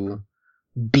to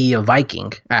be a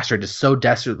Viking. Astrid is so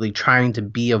desperately trying to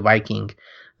be a Viking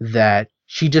that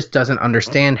she just doesn't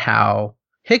understand how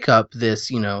Hiccup,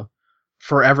 this,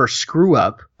 forever screw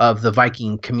up of the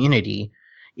Viking community,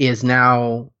 is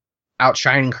now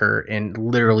outshining her in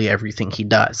literally everything he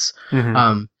does.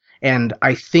 Mm-hmm. And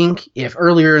I think if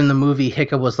earlier in the movie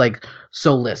Hiccup was like,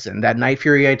 "So listen, that Night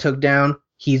Fury I took down,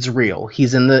 he's real.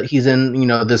 He's in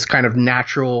this kind of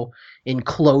natural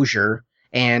enclosure,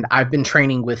 and I've been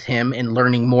training with him and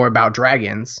learning more about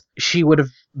dragons," she would have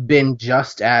been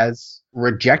just as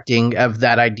rejecting of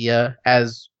that idea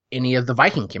as any of the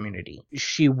Viking community.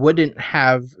 She wouldn't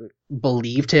have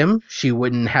believed him. She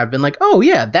wouldn't have been like, "Oh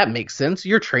yeah, that makes sense.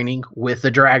 You're training with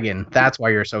the dragon. That's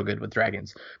why you're so good with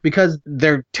dragons." Because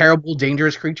they're terrible,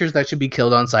 dangerous creatures that should be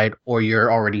killed on sight or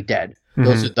you're already dead.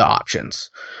 Those are the options.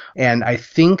 And I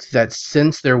think that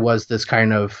since there was this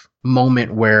kind of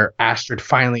moment where Astrid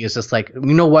finally is just like,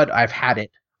 "You know what? I've had it.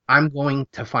 I'm going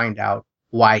to find out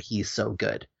why he's so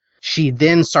good." She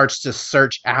then starts to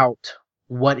search out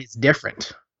what is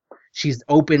different. She's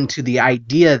open to the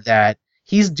idea that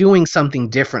he's doing something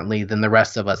differently than the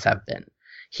rest of us have been.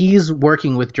 He's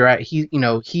working with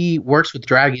he works with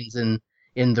dragons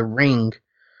in the ring,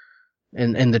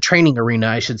 in the training arena,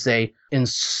 I should say, in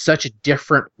such a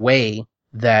different way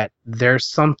that there's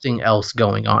something else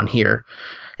going on here.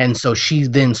 And so she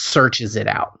then searches it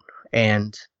out.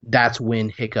 And that's when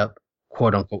Hiccup,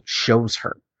 quote unquote, shows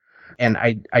her. And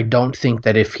I don't think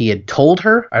that if he had told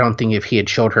her, I don't think if he had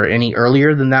showed her any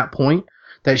earlier than that point,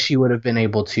 that she would have been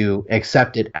able to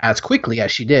accept it as quickly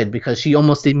as she did, because she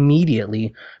almost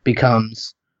immediately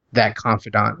becomes that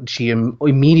confidant. She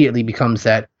immediately becomes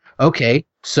that, "Okay,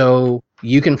 so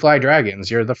you can fly dragons.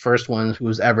 You're the first one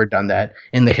who's ever done that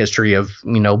in the history of,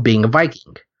 being a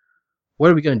Viking.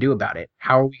 What are we going to do about it?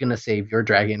 How are we going to save your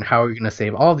dragon? How are we going to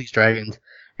save all these dragons?"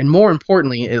 And more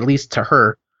importantly, at least to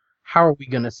her, how are we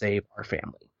going to save our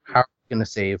family? How are we going to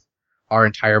save our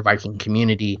entire Viking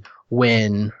community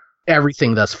when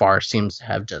everything thus far seems to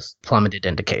have just plummeted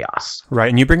into chaos? Right,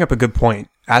 and you bring up a good point.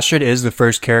 Astrid is the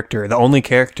first character, the only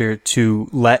character to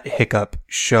let Hiccup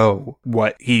show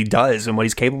what he does and what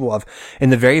he's capable of. In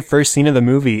the very first scene of the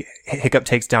movie, Hiccup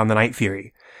takes down the Night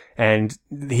Fury. And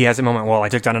he has a moment, well, I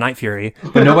took down a Night Fury,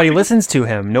 but nobody listens to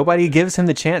him. Nobody gives him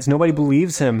the chance. Nobody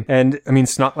believes him. And I mean,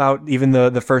 Snotlout, even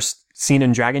the first scene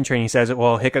in Dragon Train, he says,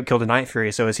 well, Hiccup killed a Night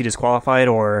Fury, so is he disqualified?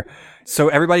 Or so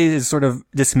everybody is sort of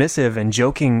dismissive and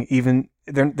joking. Even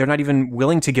they're not even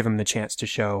willing to give him the chance to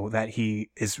show that he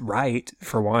is right,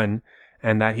 for one,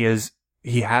 and that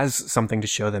he has something to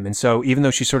show them. And so even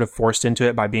though she's sort of forced into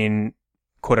it by being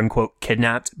quote unquote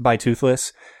kidnapped by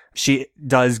Toothless, she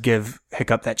does give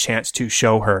Hiccup that chance to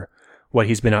show her what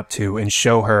he's been up to and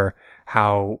show her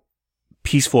how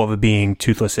peaceful of a being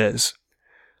Toothless is.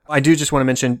 I do just want to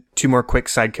mention two more quick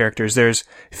side characters. There's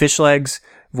Fishlegs,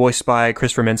 voiced by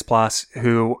Christopher Mintz-Plasse,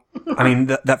 who, I mean,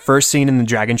 that first scene in the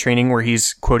Dragon Training where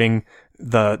he's quoting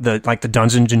the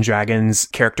Dungeons and Dragons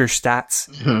character stats,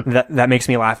 that makes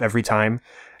me laugh every time.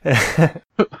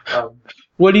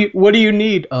 What do you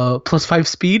need? +5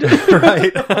 speed?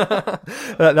 Right.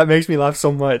 That makes me laugh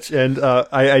so much. And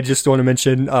I just want to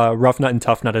mention Rough Nut and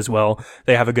Tough Nut as well.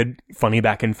 They have a good funny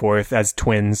back and forth as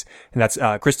twins, and that's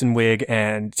Kristen Wiig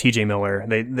and TJ Miller.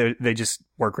 They just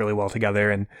work really well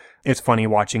together, and it's funny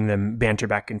watching them banter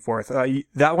back and forth.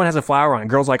 That one has a flower on it.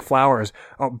 Girls like flowers.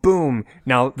 Oh, boom.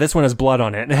 Now this one has blood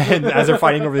on it as they're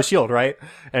fighting over the shield, right?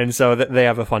 And so they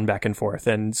have a fun back and forth.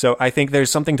 And so I think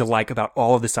there's something to like about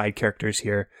all of the side characters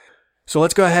here. So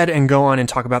let's go ahead and go on and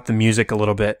talk about the music a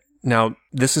little bit. Now,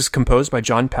 this is composed by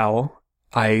John Powell.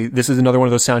 This is another one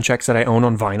of those soundtracks that I own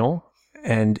on vinyl,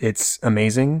 and it's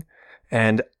amazing.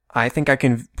 And I think I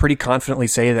can pretty confidently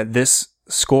say that this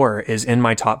score is in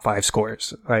my top 5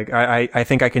 scores. Like, I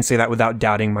think I can say that without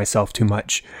doubting myself too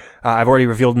much. I've already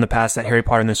revealed in the past that Harry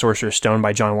Potter and the Sorcerer's Stone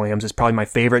by John Williams is probably my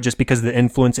favorite just because of the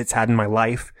influence it's had in my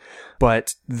life.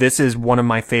 But this is one of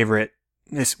my favorite.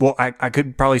 I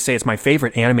could probably say it's my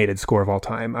favorite animated score of all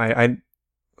time.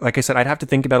 Like I said, I'd have to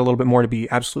think about it a little bit more to be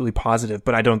absolutely positive,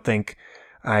 but I don't think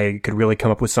I could really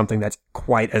come up with something that's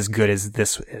quite as good as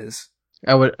this is.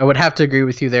 I would have to agree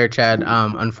with you there, Chad.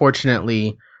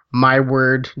 Unfortunately, my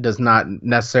word does not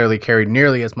necessarily carry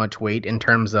nearly as much weight in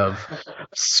terms of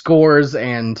scores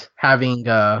and having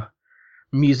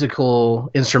musical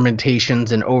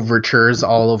instrumentations and overtures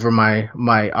all over my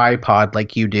iPod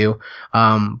like you do.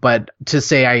 But to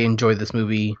say I enjoy this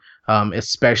movie,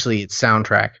 especially its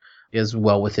soundtrack, is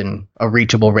well within a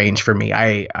reachable range for me.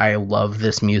 I love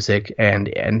this music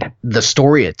and the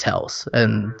story it tells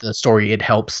and the story it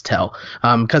helps tell.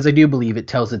 Because I do believe it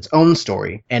tells its own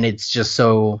story, and it's just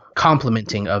so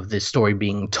complimenting of this story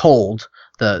being told,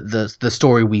 the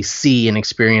story we see and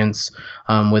experience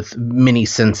with many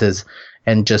senses.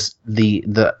 And just the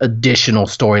additional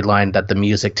storyline that the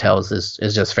music tells is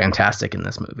just fantastic in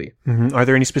this movie. Mm-hmm. Are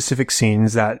there any specific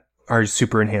scenes that are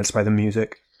super enhanced by the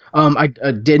music? I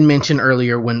did mention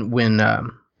earlier when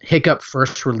Hiccup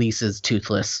first releases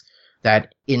Toothless,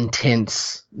 that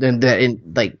intense,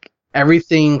 like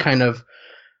everything kind of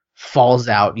falls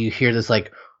out. You hear this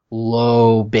like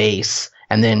low bass,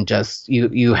 and then just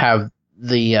you have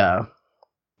the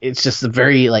it's just a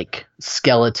very like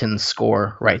skeleton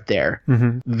score right there.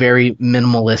 Mm-hmm. Very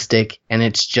minimalistic, and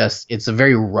it's a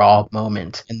very raw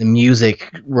moment, and the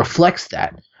music reflects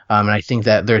that. And I think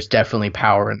that there's definitely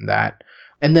power in that.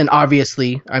 And then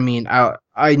obviously, I mean,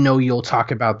 I know you'll talk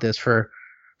about this for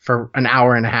an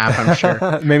hour and a half, I'm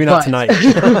sure. Maybe not tonight.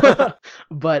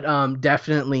 But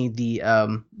definitely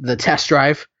the test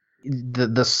drive,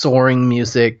 the soaring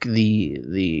music,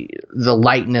 the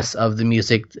lightness of the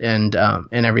music, and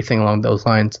everything along those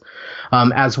lines,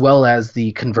 as well as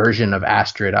the conversion of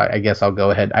Astrid. I guess I'll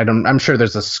go ahead. I'm sure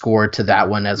there's a score to that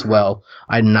one as well.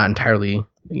 I'm not entirely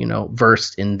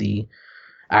versed in the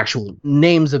actual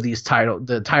names of the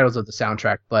titles of the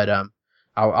soundtrack, but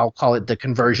I'll call it the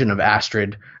conversion of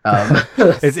Astrid.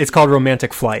 It's called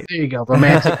Romantic Flight. There you go,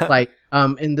 Romantic Flight.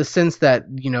 In the sense that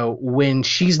when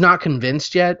she's not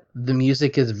convinced yet, the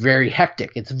music is very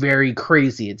hectic. It's very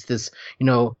crazy. It's this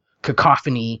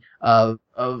cacophony of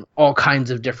all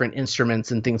kinds of different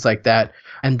instruments and things like that.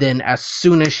 And then as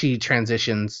soon as she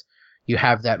transitions, you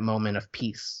have that moment of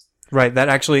peace. Right, that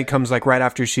actually comes like right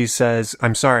after she says,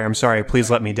 I'm sorry, please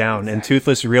let me down. And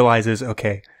Toothless realizes,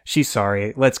 okay, she's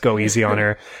sorry, let's go easy on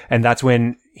her. And that's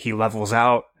when he levels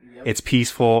out, it's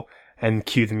peaceful, and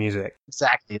cue the music.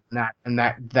 Exactly. And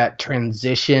that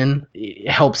transition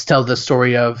helps tell the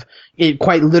story of it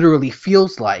quite literally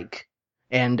feels like,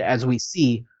 and as we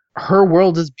see, her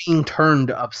world is being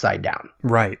turned upside down.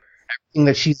 Right. Everything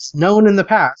that she's known in the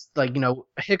past, like,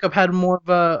 Hiccup had more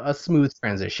of a smooth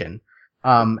transition.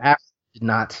 Ashley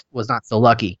was not so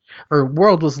lucky. Her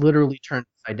world was literally turned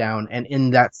upside down, and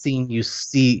in that scene you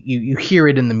hear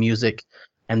it in the music,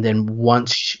 and then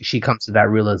once she comes to that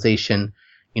realization,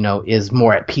 is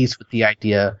more at peace with the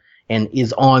idea and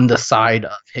is on the side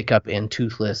of Hiccup and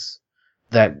Toothless,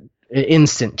 that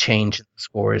instant change in the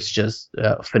score is just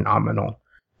phenomenal.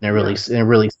 And it really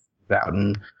stands out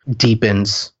and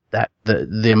deepens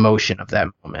the emotion of that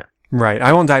moment. Right.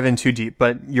 I won't dive in too deep,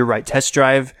 but you're right. Test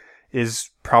Drive is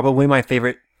probably my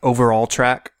favorite overall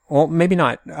track. Well, maybe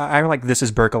not. I like This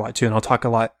Is Burke a lot too, and I'll talk a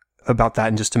lot about that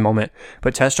in just a moment.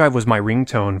 But Test Drive was my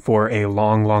ringtone for a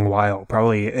long, long while,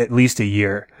 probably at least a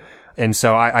year. And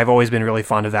so I've always been really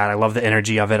fond of that. I love the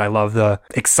energy of it. I love the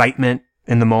excitement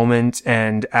in the moment.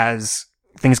 And as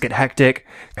things get hectic,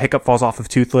 Hiccup falls off of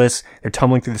Toothless. They're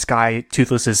tumbling through the sky.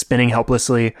 Toothless is spinning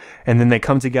helplessly. And then they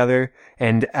come together.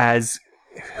 And as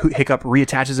Hiccup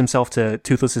reattaches himself to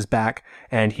Toothless's back,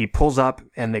 and he pulls up,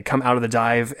 and they come out of the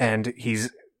dive, and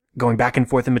he's going back and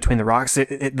forth in between the rocks.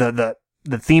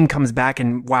 The theme comes back,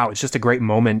 and wow, it's just a great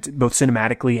moment, both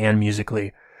cinematically and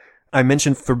musically. I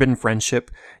mentioned Forbidden Friendship.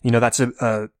 That's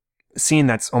a scene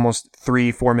that's almost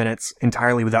 3-4 minutes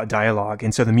entirely without dialogue.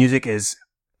 And so the music is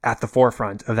at the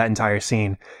forefront of that entire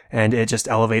scene. And it just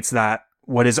elevates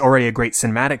what is already a great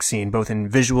cinematic scene, both in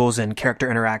visuals and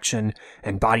character interaction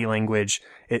and body language.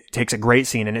 It takes a great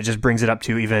scene and it just brings it up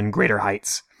to even greater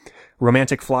heights.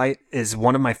 Romantic Flight is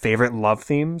one of my favorite love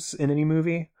themes in any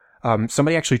movie.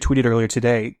 Somebody actually tweeted earlier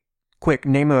today, quick,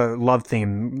 name a love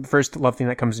theme, first love theme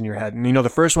that comes in your head. And the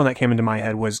first one that came into my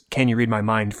head was Can You Read My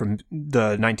Mind from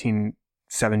the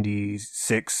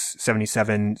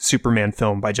 1976-77 Superman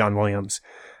film by John Williams.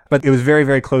 But it was very,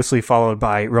 very closely followed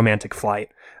by Romantic Flight.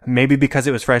 Maybe because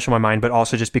it was fresh in my mind, but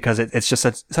also just because it's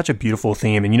just such a beautiful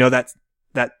theme. And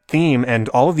that theme and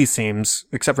all of these themes,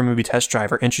 except for movie Test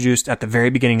Drive, are introduced at the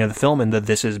very beginning of the film in the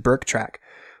This Is Burke track.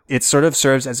 It sort of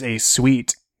serves as a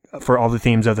suite for all the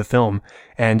themes of the film,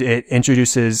 and it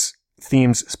introduces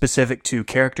themes specific to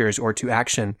characters or to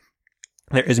action.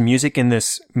 There is music in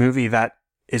this movie that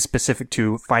is specific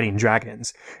to fighting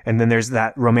dragons, and then there's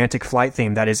that Romantic Flight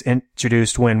theme that is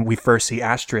introduced when we first see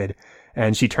Astrid,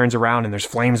 and she turns around and there's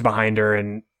flames behind her,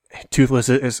 and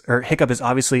Hiccup is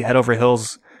obviously head over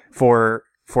heels for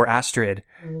Astrid,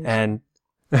 and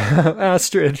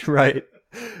Astrid, right?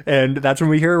 And that's when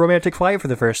we hear Romantic Flight for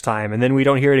the first time. And then we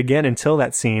don't hear it again until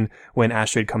that scene when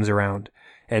Astrid comes around.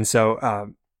 And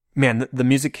so, man, the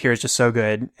music here is just so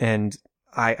good. And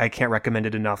I can't recommend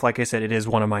it enough. Like I said, it is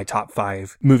one of my top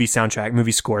 5 movie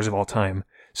scores of all time.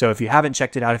 So if you haven't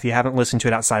checked it out, if you haven't listened to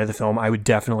it outside of the film, I would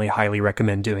definitely highly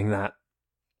recommend doing that.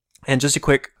 And just a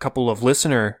quick couple of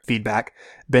listener feedback.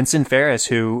 Benson Ferris,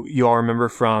 who you all remember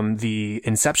from the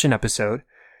Inception episode,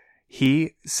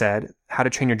 he said, How to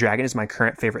Train Your Dragon is my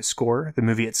current favorite score. The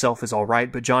movie itself is all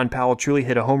right, but John Powell truly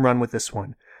hit a home run with this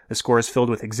one. The score is filled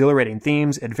with exhilarating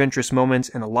themes, adventurous moments,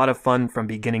 and a lot of fun from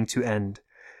beginning to end.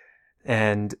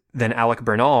 And then Alec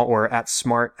Bernal, or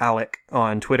 @SmartAlec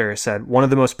on Twitter, said, one of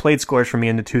the most played scores for me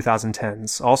in the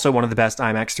 2010s. Also one of the best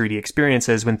IMAX 3D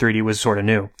experiences when 3D was sort of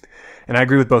new. And I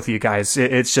agree with both of you guys.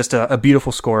 It's just a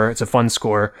beautiful score. It's a fun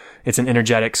score. It's an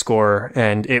energetic score,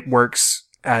 and it works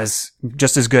as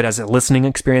just as good as a listening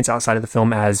experience outside of the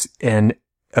film as a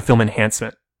film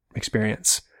enhancement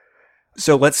experience.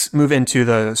 So let's move into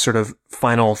the sort of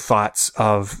final thoughts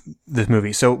of the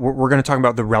movie. So we're going to talk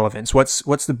about the relevance. What's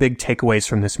the big takeaways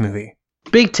from this movie?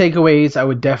 Big takeaways, I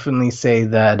would definitely say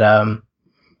that,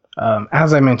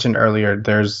 as I mentioned earlier,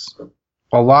 there's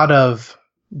a lot of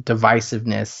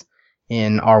divisiveness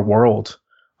in our world,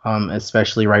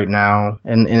 especially right now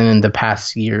and in the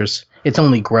past years. It's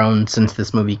only grown since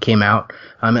this movie came out,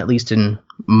 at least in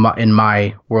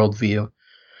my worldview.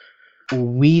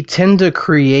 We tend to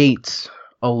create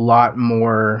a lot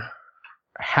more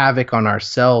havoc on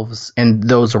ourselves and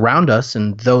those around us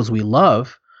and those we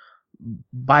love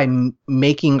by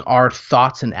making our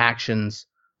thoughts and actions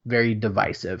very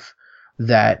divisive.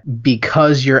 That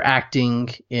because you're acting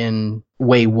in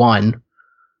way one,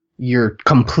 you're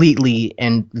completely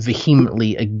and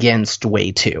vehemently against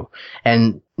way 2.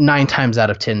 And 9 times out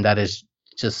of 10, that is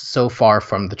just so far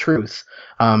from the truth.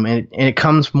 And it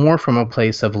comes more from a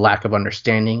place of lack of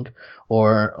understanding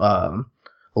or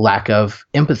lack of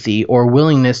empathy or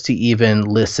willingness to even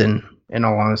listen, in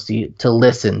all honesty, to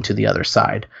listen to the other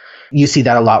side. You see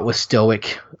that a lot with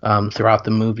Stoic throughout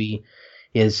the movie,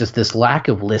 is just this lack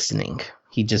of listening.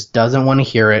 He just doesn't want to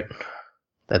hear it.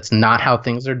 That's not how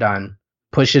things are done.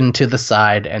 Push it to the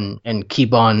side and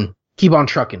keep on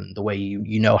trucking the way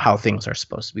you know how things are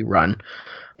supposed to be run.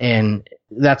 And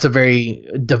that's a very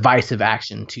divisive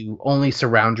action, to only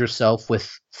surround yourself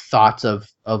with thoughts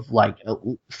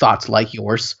thoughts like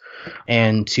yours,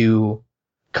 and to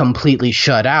completely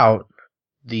shut out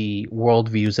the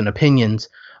worldviews and opinions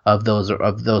of those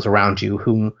around you,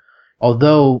 who,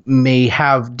 although may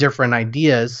have different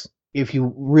ideas, if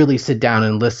you really sit down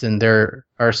and listen, there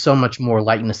are so much more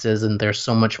likenesses, and there's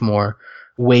so much more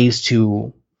ways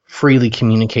to freely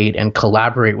communicate and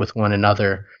collaborate with one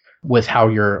another with how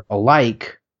you're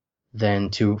alike, than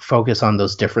to focus on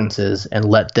those differences and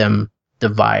let them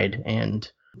divide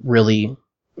and really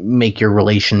make your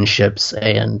relationships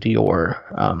and your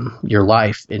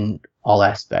life in all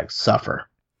aspects suffer.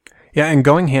 Yeah, and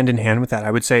going hand in hand with that,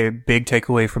 I would say a big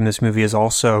takeaway from this movie is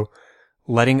also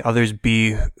letting others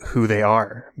be who they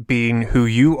are, being who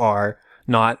you are,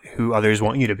 not who others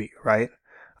want you to be, right?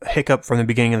 Hiccup from the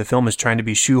beginning of the film is trying to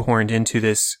be shoehorned into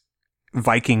this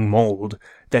Viking mold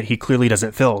that he clearly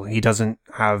doesn't fill. He doesn't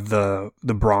have the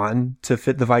brawn to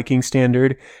fit the Viking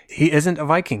standard. He isn't a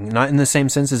Viking, not in the same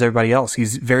sense as everybody else.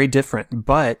 He's very different,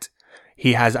 but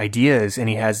he has ideas and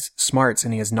he has smarts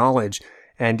and he has knowledge,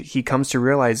 and he comes to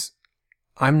realize,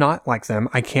 I'm not like them.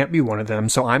 I can't be one of them.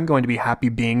 So I'm going to be happy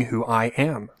being who I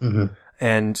am. Mm-hmm.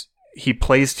 And he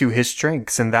plays to his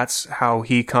strengths, and that's how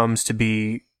he comes to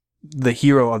be the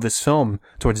hero of this film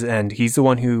towards the end. He's the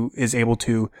one who is able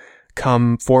to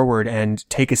come forward and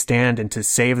take a stand and to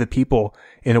save the people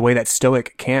in a way that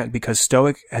Stoic can't, because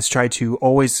Stoic has tried to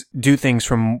always do things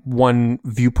from one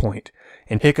viewpoint,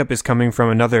 and Hiccup is coming from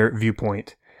another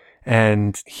viewpoint,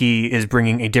 and he is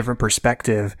bringing a different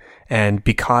perspective. And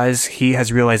because he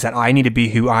has realized that I need to be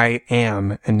who I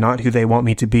am and not who they want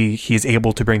me to be, he is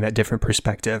able to bring that different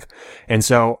perspective. And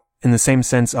so in the same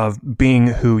sense of being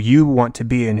who you want to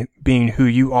be and being who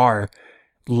you are,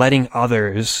 letting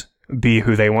others be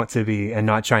who they want to be and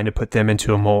not trying to put them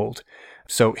into a mold.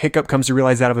 So Hiccup comes to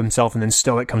realize that of himself, and then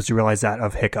Stoic comes to realize that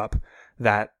of Hiccup,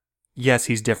 that yes,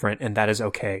 he's different, and that is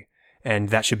okay, and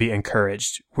that should be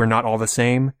encouraged. We're not all the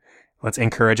same. Let's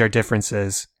encourage our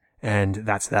differences, and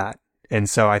that's that. And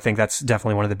so I think that's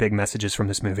definitely one of the big messages from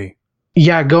this movie.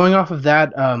 Yeah, going off of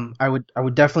that, I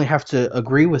would definitely have to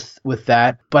agree with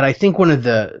that. But I think one of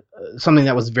the something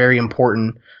that was very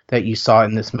important that you saw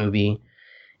in this movie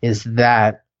is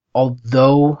that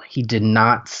although he did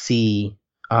not see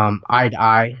eye to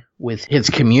eye with his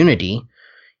community,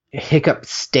 Hiccup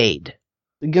stayed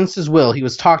against his will. He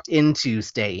was talked into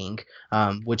staying,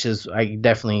 which is I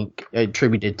definitely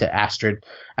attributed to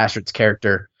Astrid's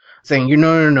character, saying,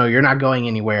 no, you're not going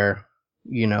anywhere.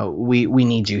 We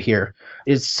need you here.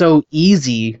 It's so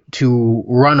easy to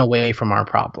run away from our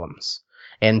problems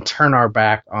and turn our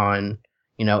back on,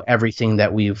 everything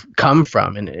that we've come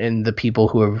from and the people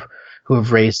who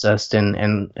have raised us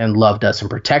and loved us and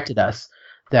protected us,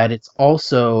 that it's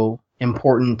also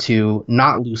important to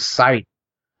not lose sight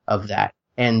of that.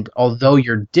 And although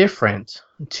you're different,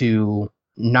 to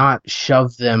not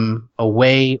shove them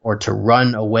away or to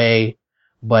run away,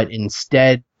 but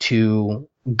instead to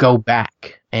go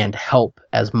back and help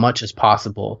as much as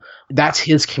possible. That's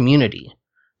his community.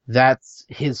 That's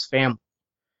his family.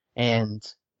 And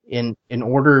in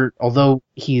order, although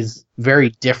he's very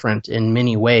different in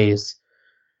many ways,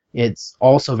 it's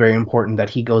also very important that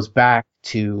he goes back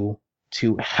to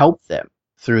help them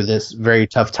through this very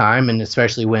tough time, and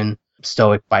especially when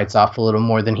Stoic bites off a little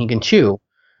more than he can chew.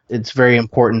 It's very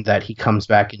important that he comes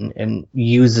back and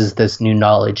uses this new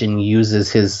knowledge and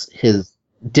uses his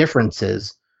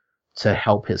differences to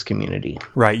help his community.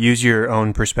 Right. Use your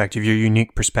own perspective, your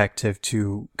unique perspective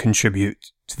to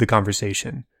contribute to the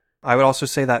conversation. I would also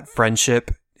say that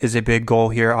friendship is a big goal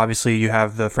here. Obviously, you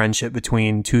have the friendship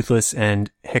between Toothless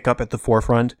and Hiccup at the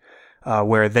forefront,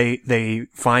 where they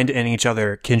find in each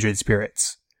other kindred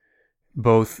spirits,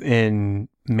 both in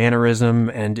mannerism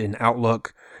and in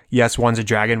outlook. Yes, one's a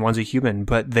dragon, one's a human,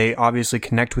 but they obviously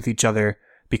connect with each other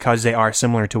because they are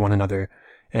similar to one another.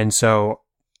 And so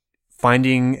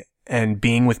finding and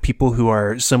being with people who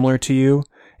are similar to you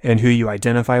and who you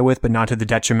identify with, but not to the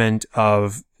detriment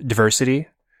of diversity,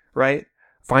 right?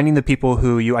 Finding the people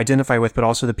who you identify with, but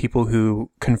also the people who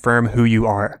confirm who you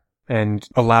are and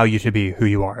allow you to be who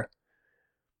you are.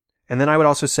 And then I would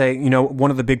also say,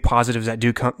 one of the big positives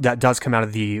that does come out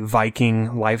of the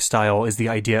Viking lifestyle is the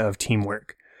idea of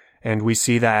teamwork. And we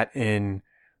see that in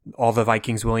all the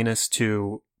Vikings' willingness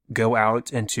to go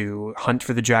out and to hunt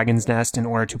for the dragon's nest in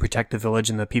order to protect the village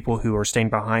and the people who are staying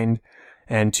behind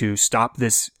and to stop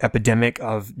this epidemic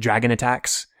of dragon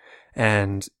attacks.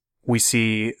 And we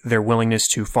see their willingness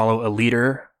to follow a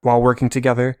leader while working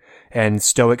together, and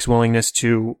Stoick's willingness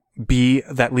to be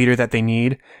that leader that they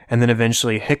need, and then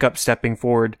eventually Hiccup stepping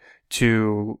forward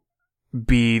to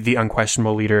be the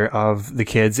unquestionable leader of the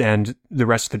kids and the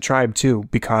rest of the tribe too,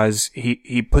 because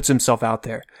he puts himself out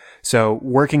there. So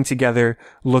working together,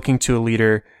 looking to a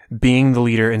leader, being the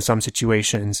leader in some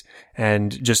situations,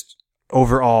 and just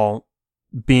overall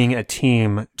being a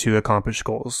team to accomplish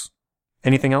goals.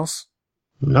 Anything else?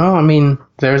 No, I mean,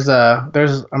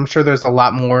 I'm sure there's a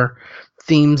lot more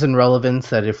themes and relevance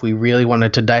that if we really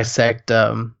wanted to dissect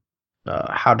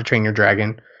How to Train Your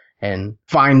Dragon and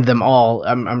find them all,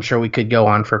 I'm sure we could go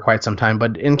on for quite some time.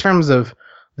 But in terms of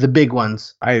the big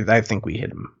ones, I think we hit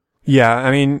them. Yeah, I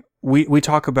mean, we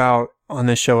talk about on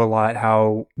this show a lot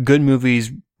how good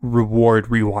movies reward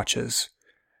rewatches.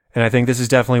 And I think this is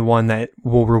definitely one that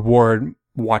will reward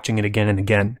watching it again and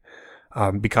again.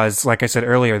 Because like I said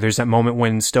earlier, there's that moment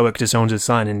when Stoick disowns his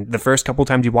son, and the first couple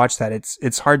times you watch that,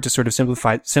 it's hard to sort of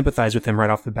sympathize with him right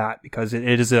off the bat, because it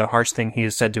is a harsh thing he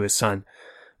has said to his son.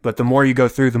 But the more you go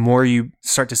through, the more you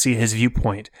start to see his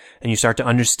viewpoint, and you start to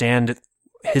understand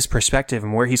his perspective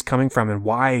and where he's coming from and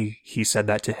why he said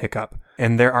that to Hiccup.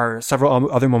 And there are several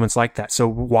other moments like that. So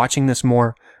watching this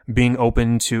more, being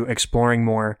open to exploring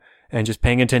more, and just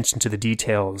paying attention to the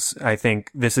details, I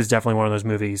think this is definitely one of those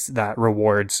movies that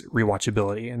rewards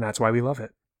rewatchability, and that's why we love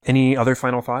it. Any other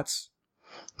final thoughts?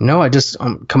 No, I just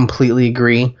completely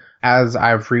agree. As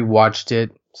I've rewatched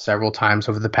it several times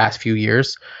over the past few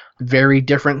years, very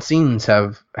different scenes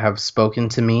have spoken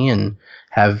to me and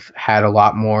have had a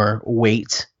lot more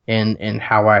weight in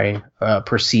how I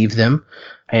perceive them.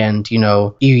 And,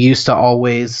 you used to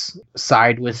always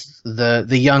side with the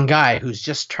young guy who's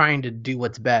just trying to do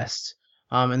what's best.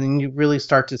 And then you really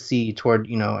start to see toward,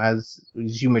 as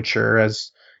you mature,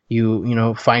 as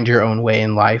you find your own way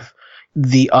in life,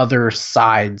 the other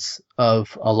sides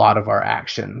of a lot of our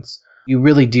actions. You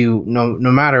really do, no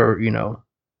matter,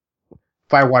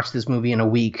 if I watch this movie in a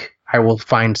week, I will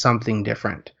find something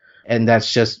different. And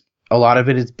that's just, a lot of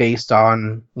it is based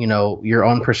on, your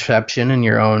own perception and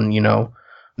your own,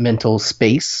 mental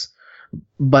space,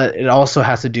 but it also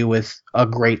has to do with a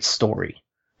great story.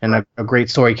 And a great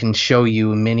story can show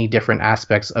you many different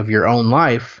aspects of your own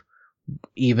life,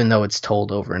 even though it's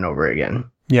told over and over again.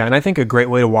 Yeah, and I think a great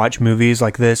way to watch movies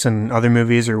like this and other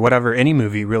movies or whatever, any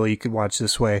movie really you could watch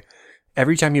this way.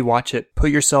 Every time you watch it,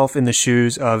 put yourself in the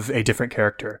shoes of a different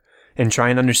character and try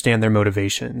and understand their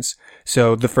motivations.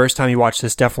 So the first time you watch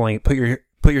this, definitely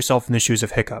put yourself in the shoes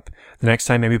of Hiccup. The next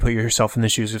time, maybe put yourself in the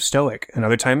shoes of Stoick.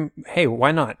 Another time, hey,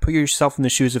 why not? Put yourself in the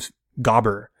shoes of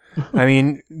Gobber. I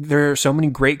mean, there are so many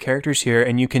great characters here,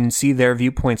 and you can see their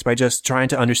viewpoints by just trying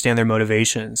to understand their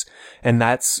motivations. And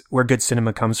that's where good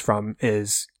cinema comes from,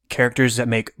 is characters that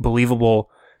make believable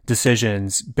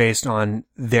decisions based on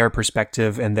their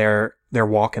perspective and their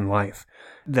walk in life.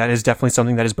 That is definitely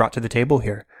something that is brought to the table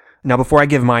here. Now, before I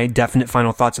give my definite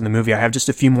final thoughts on the movie, I have just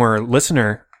a few more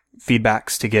listener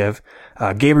feedbacks to give.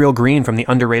 Gabriel Green from the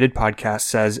Underrated podcast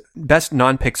says, best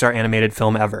non-Pixar animated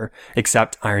film ever,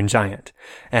 except Iron Giant.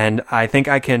 And I think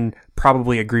I can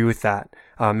probably agree with that.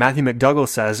 Matthew McDougall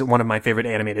says, one of my favorite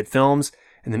animated films.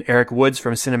 And then Eric Woods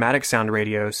from Cinematic Sound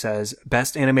Radio says,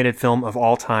 best animated film of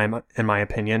all time, in my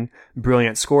opinion.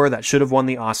 Brilliant score that should have won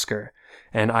the Oscar.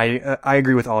 And I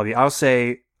agree with all of you. I'll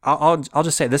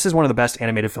just say this is one of the best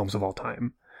animated films of all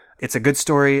time. It's a good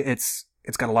story. It's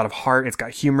got a lot of heart. It's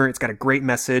got humor. It's got a great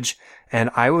message. And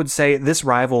I would say this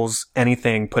rivals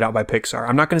anything put out by Pixar.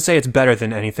 I'm not going to say it's better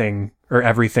than anything or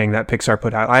everything that Pixar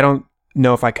put out. I don't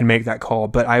know if I can make that call,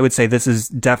 but I would say this is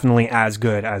definitely as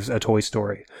good as a Toy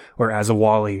Story or as a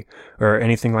WALL-E or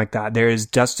anything like that. There is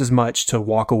just as much to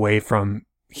walk away from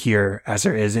here as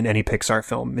there is in any Pixar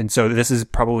film. And so this is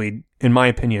probably, in my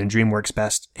opinion, DreamWorks'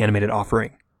 best animated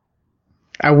offering.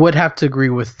 I would have to agree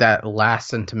with that last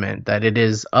sentiment, that it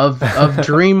is of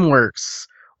DreamWorks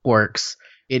works.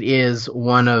 It is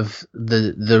one of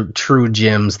the true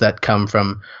gems that come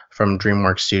from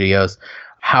DreamWorks Studios.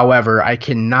 However, I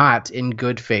cannot, in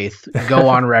good faith, go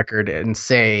on record and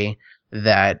say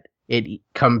that it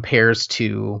compares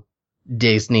to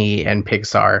Disney and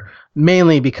Pixar,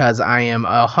 mainly because I am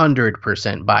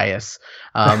 100% biased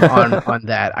on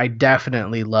that. I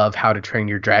definitely love How to Train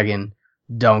Your Dragon.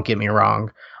 Don't get me wrong,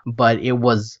 but it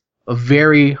was a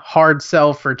very hard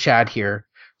sell for Chad here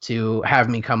to have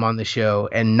me come on the show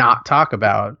and not talk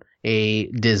about a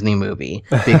Disney movie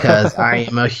because I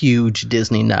am a huge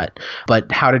Disney nut.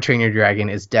 But How to Train Your Dragon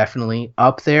is definitely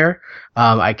up there.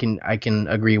 I can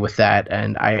agree with that,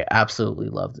 and I absolutely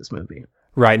love this movie.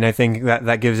 Right, and I think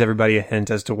that gives everybody a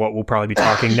hint as to what we'll probably be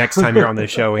talking next time you're on the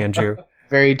show, Andrew.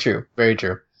 Very true. Very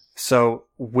true. So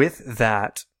with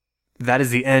that is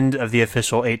the end of the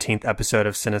official 18th episode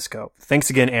of Cinescope. Thanks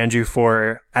again, Andrew,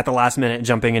 for at the last minute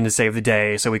jumping in to save the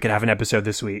day so we could have an episode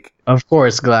this week. Of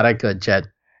course. Glad I could, Chad.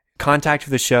 Contact for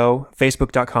the show,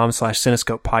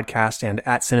 facebook.com/Cinescope podcast and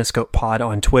 @CinescopePod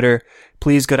on Twitter.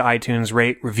 Please go to iTunes,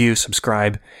 rate, review,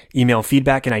 subscribe, email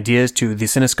feedback and ideas to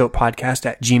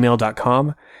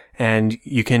thecinescopepodcast@gmail.com. And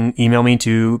you can email me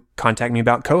to contact me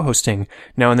about co-hosting.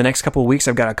 Now, in the next couple of weeks,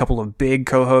 I've got a couple of big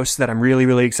co-hosts that I'm really,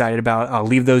 really excited about. I'll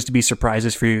leave those to be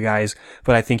surprises for you guys,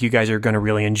 but I think you guys are going to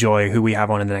really enjoy who we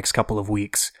have on in the next couple of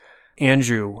weeks.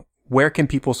 Andrew, where can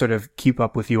people sort of keep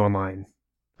up with you online?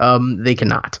 They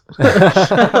cannot.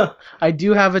 I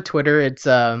do have a Twitter. It's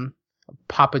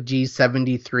Papa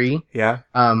G73. Yeah.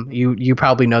 You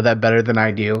probably know that better than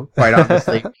I do, quite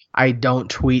honestly. I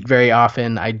don't tweet very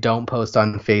often. I don't post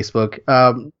on Facebook.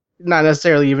 Not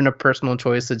necessarily even a personal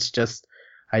choice. It's just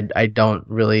I don't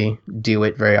really do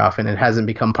it very often. It hasn't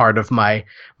become part of my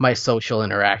social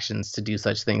interactions to do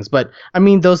such things. But I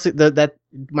mean, that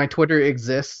my Twitter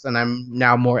exists, and I'm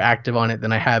now more active on it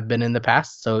than I have been in the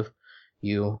past. So if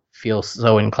you feel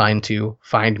so inclined to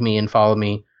find me and follow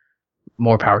me,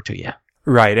 more power to you.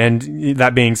 Right, and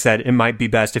that being said, it might be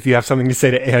best if you have something to say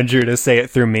to Andrew to say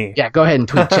it through me. Yeah, go ahead and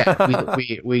tweet chat.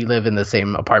 We live in the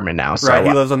same apartment now. So, right,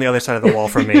 he lives on the other side of the wall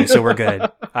from me, so we're good.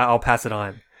 I'll pass it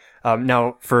on.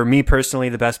 Now, for me personally,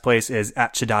 the best place is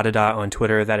 @Chadadada on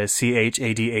Twitter. That is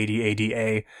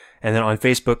CHADADADA. And then on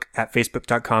Facebook at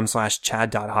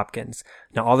facebook.com/Chad.Hopkins.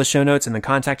 Now, all the show notes and the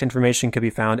contact information can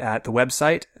be found at the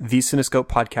website,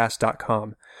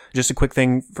 thecinescopepodcast.com. Just a quick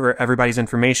thing for everybody's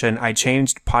information. I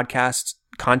changed podcast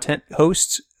content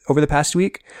hosts over the past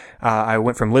week. I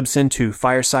went from Libsyn to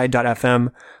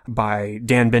Fireside.fm by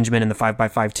Dan Benjamin and the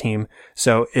 5x5 team.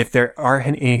 So if there are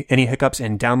any hiccups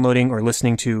in downloading or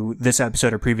listening to this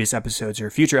episode or previous episodes or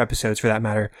future episodes for that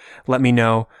matter, let me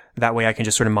know. That way I can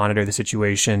just sort of monitor the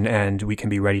situation and we can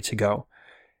be ready to go.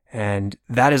 And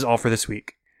that is all for this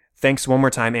week. Thanks one more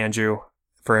time, Andrew,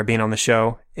 for being on the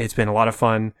show. It's been a lot of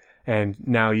fun, and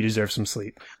now you deserve some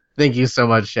sleep. Thank you so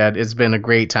much, Chad. It's been a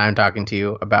great time talking to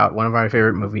you about one of my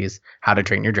favorite movies, How to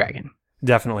Train Your Dragon.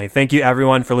 Definitely. Thank you,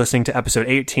 everyone, for listening to episode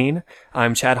 18.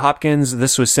 I'm Chad Hopkins.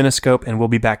 This was Cinescope, and we'll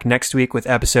be back next week with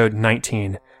episode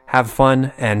 19. Have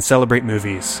fun and celebrate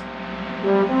movies.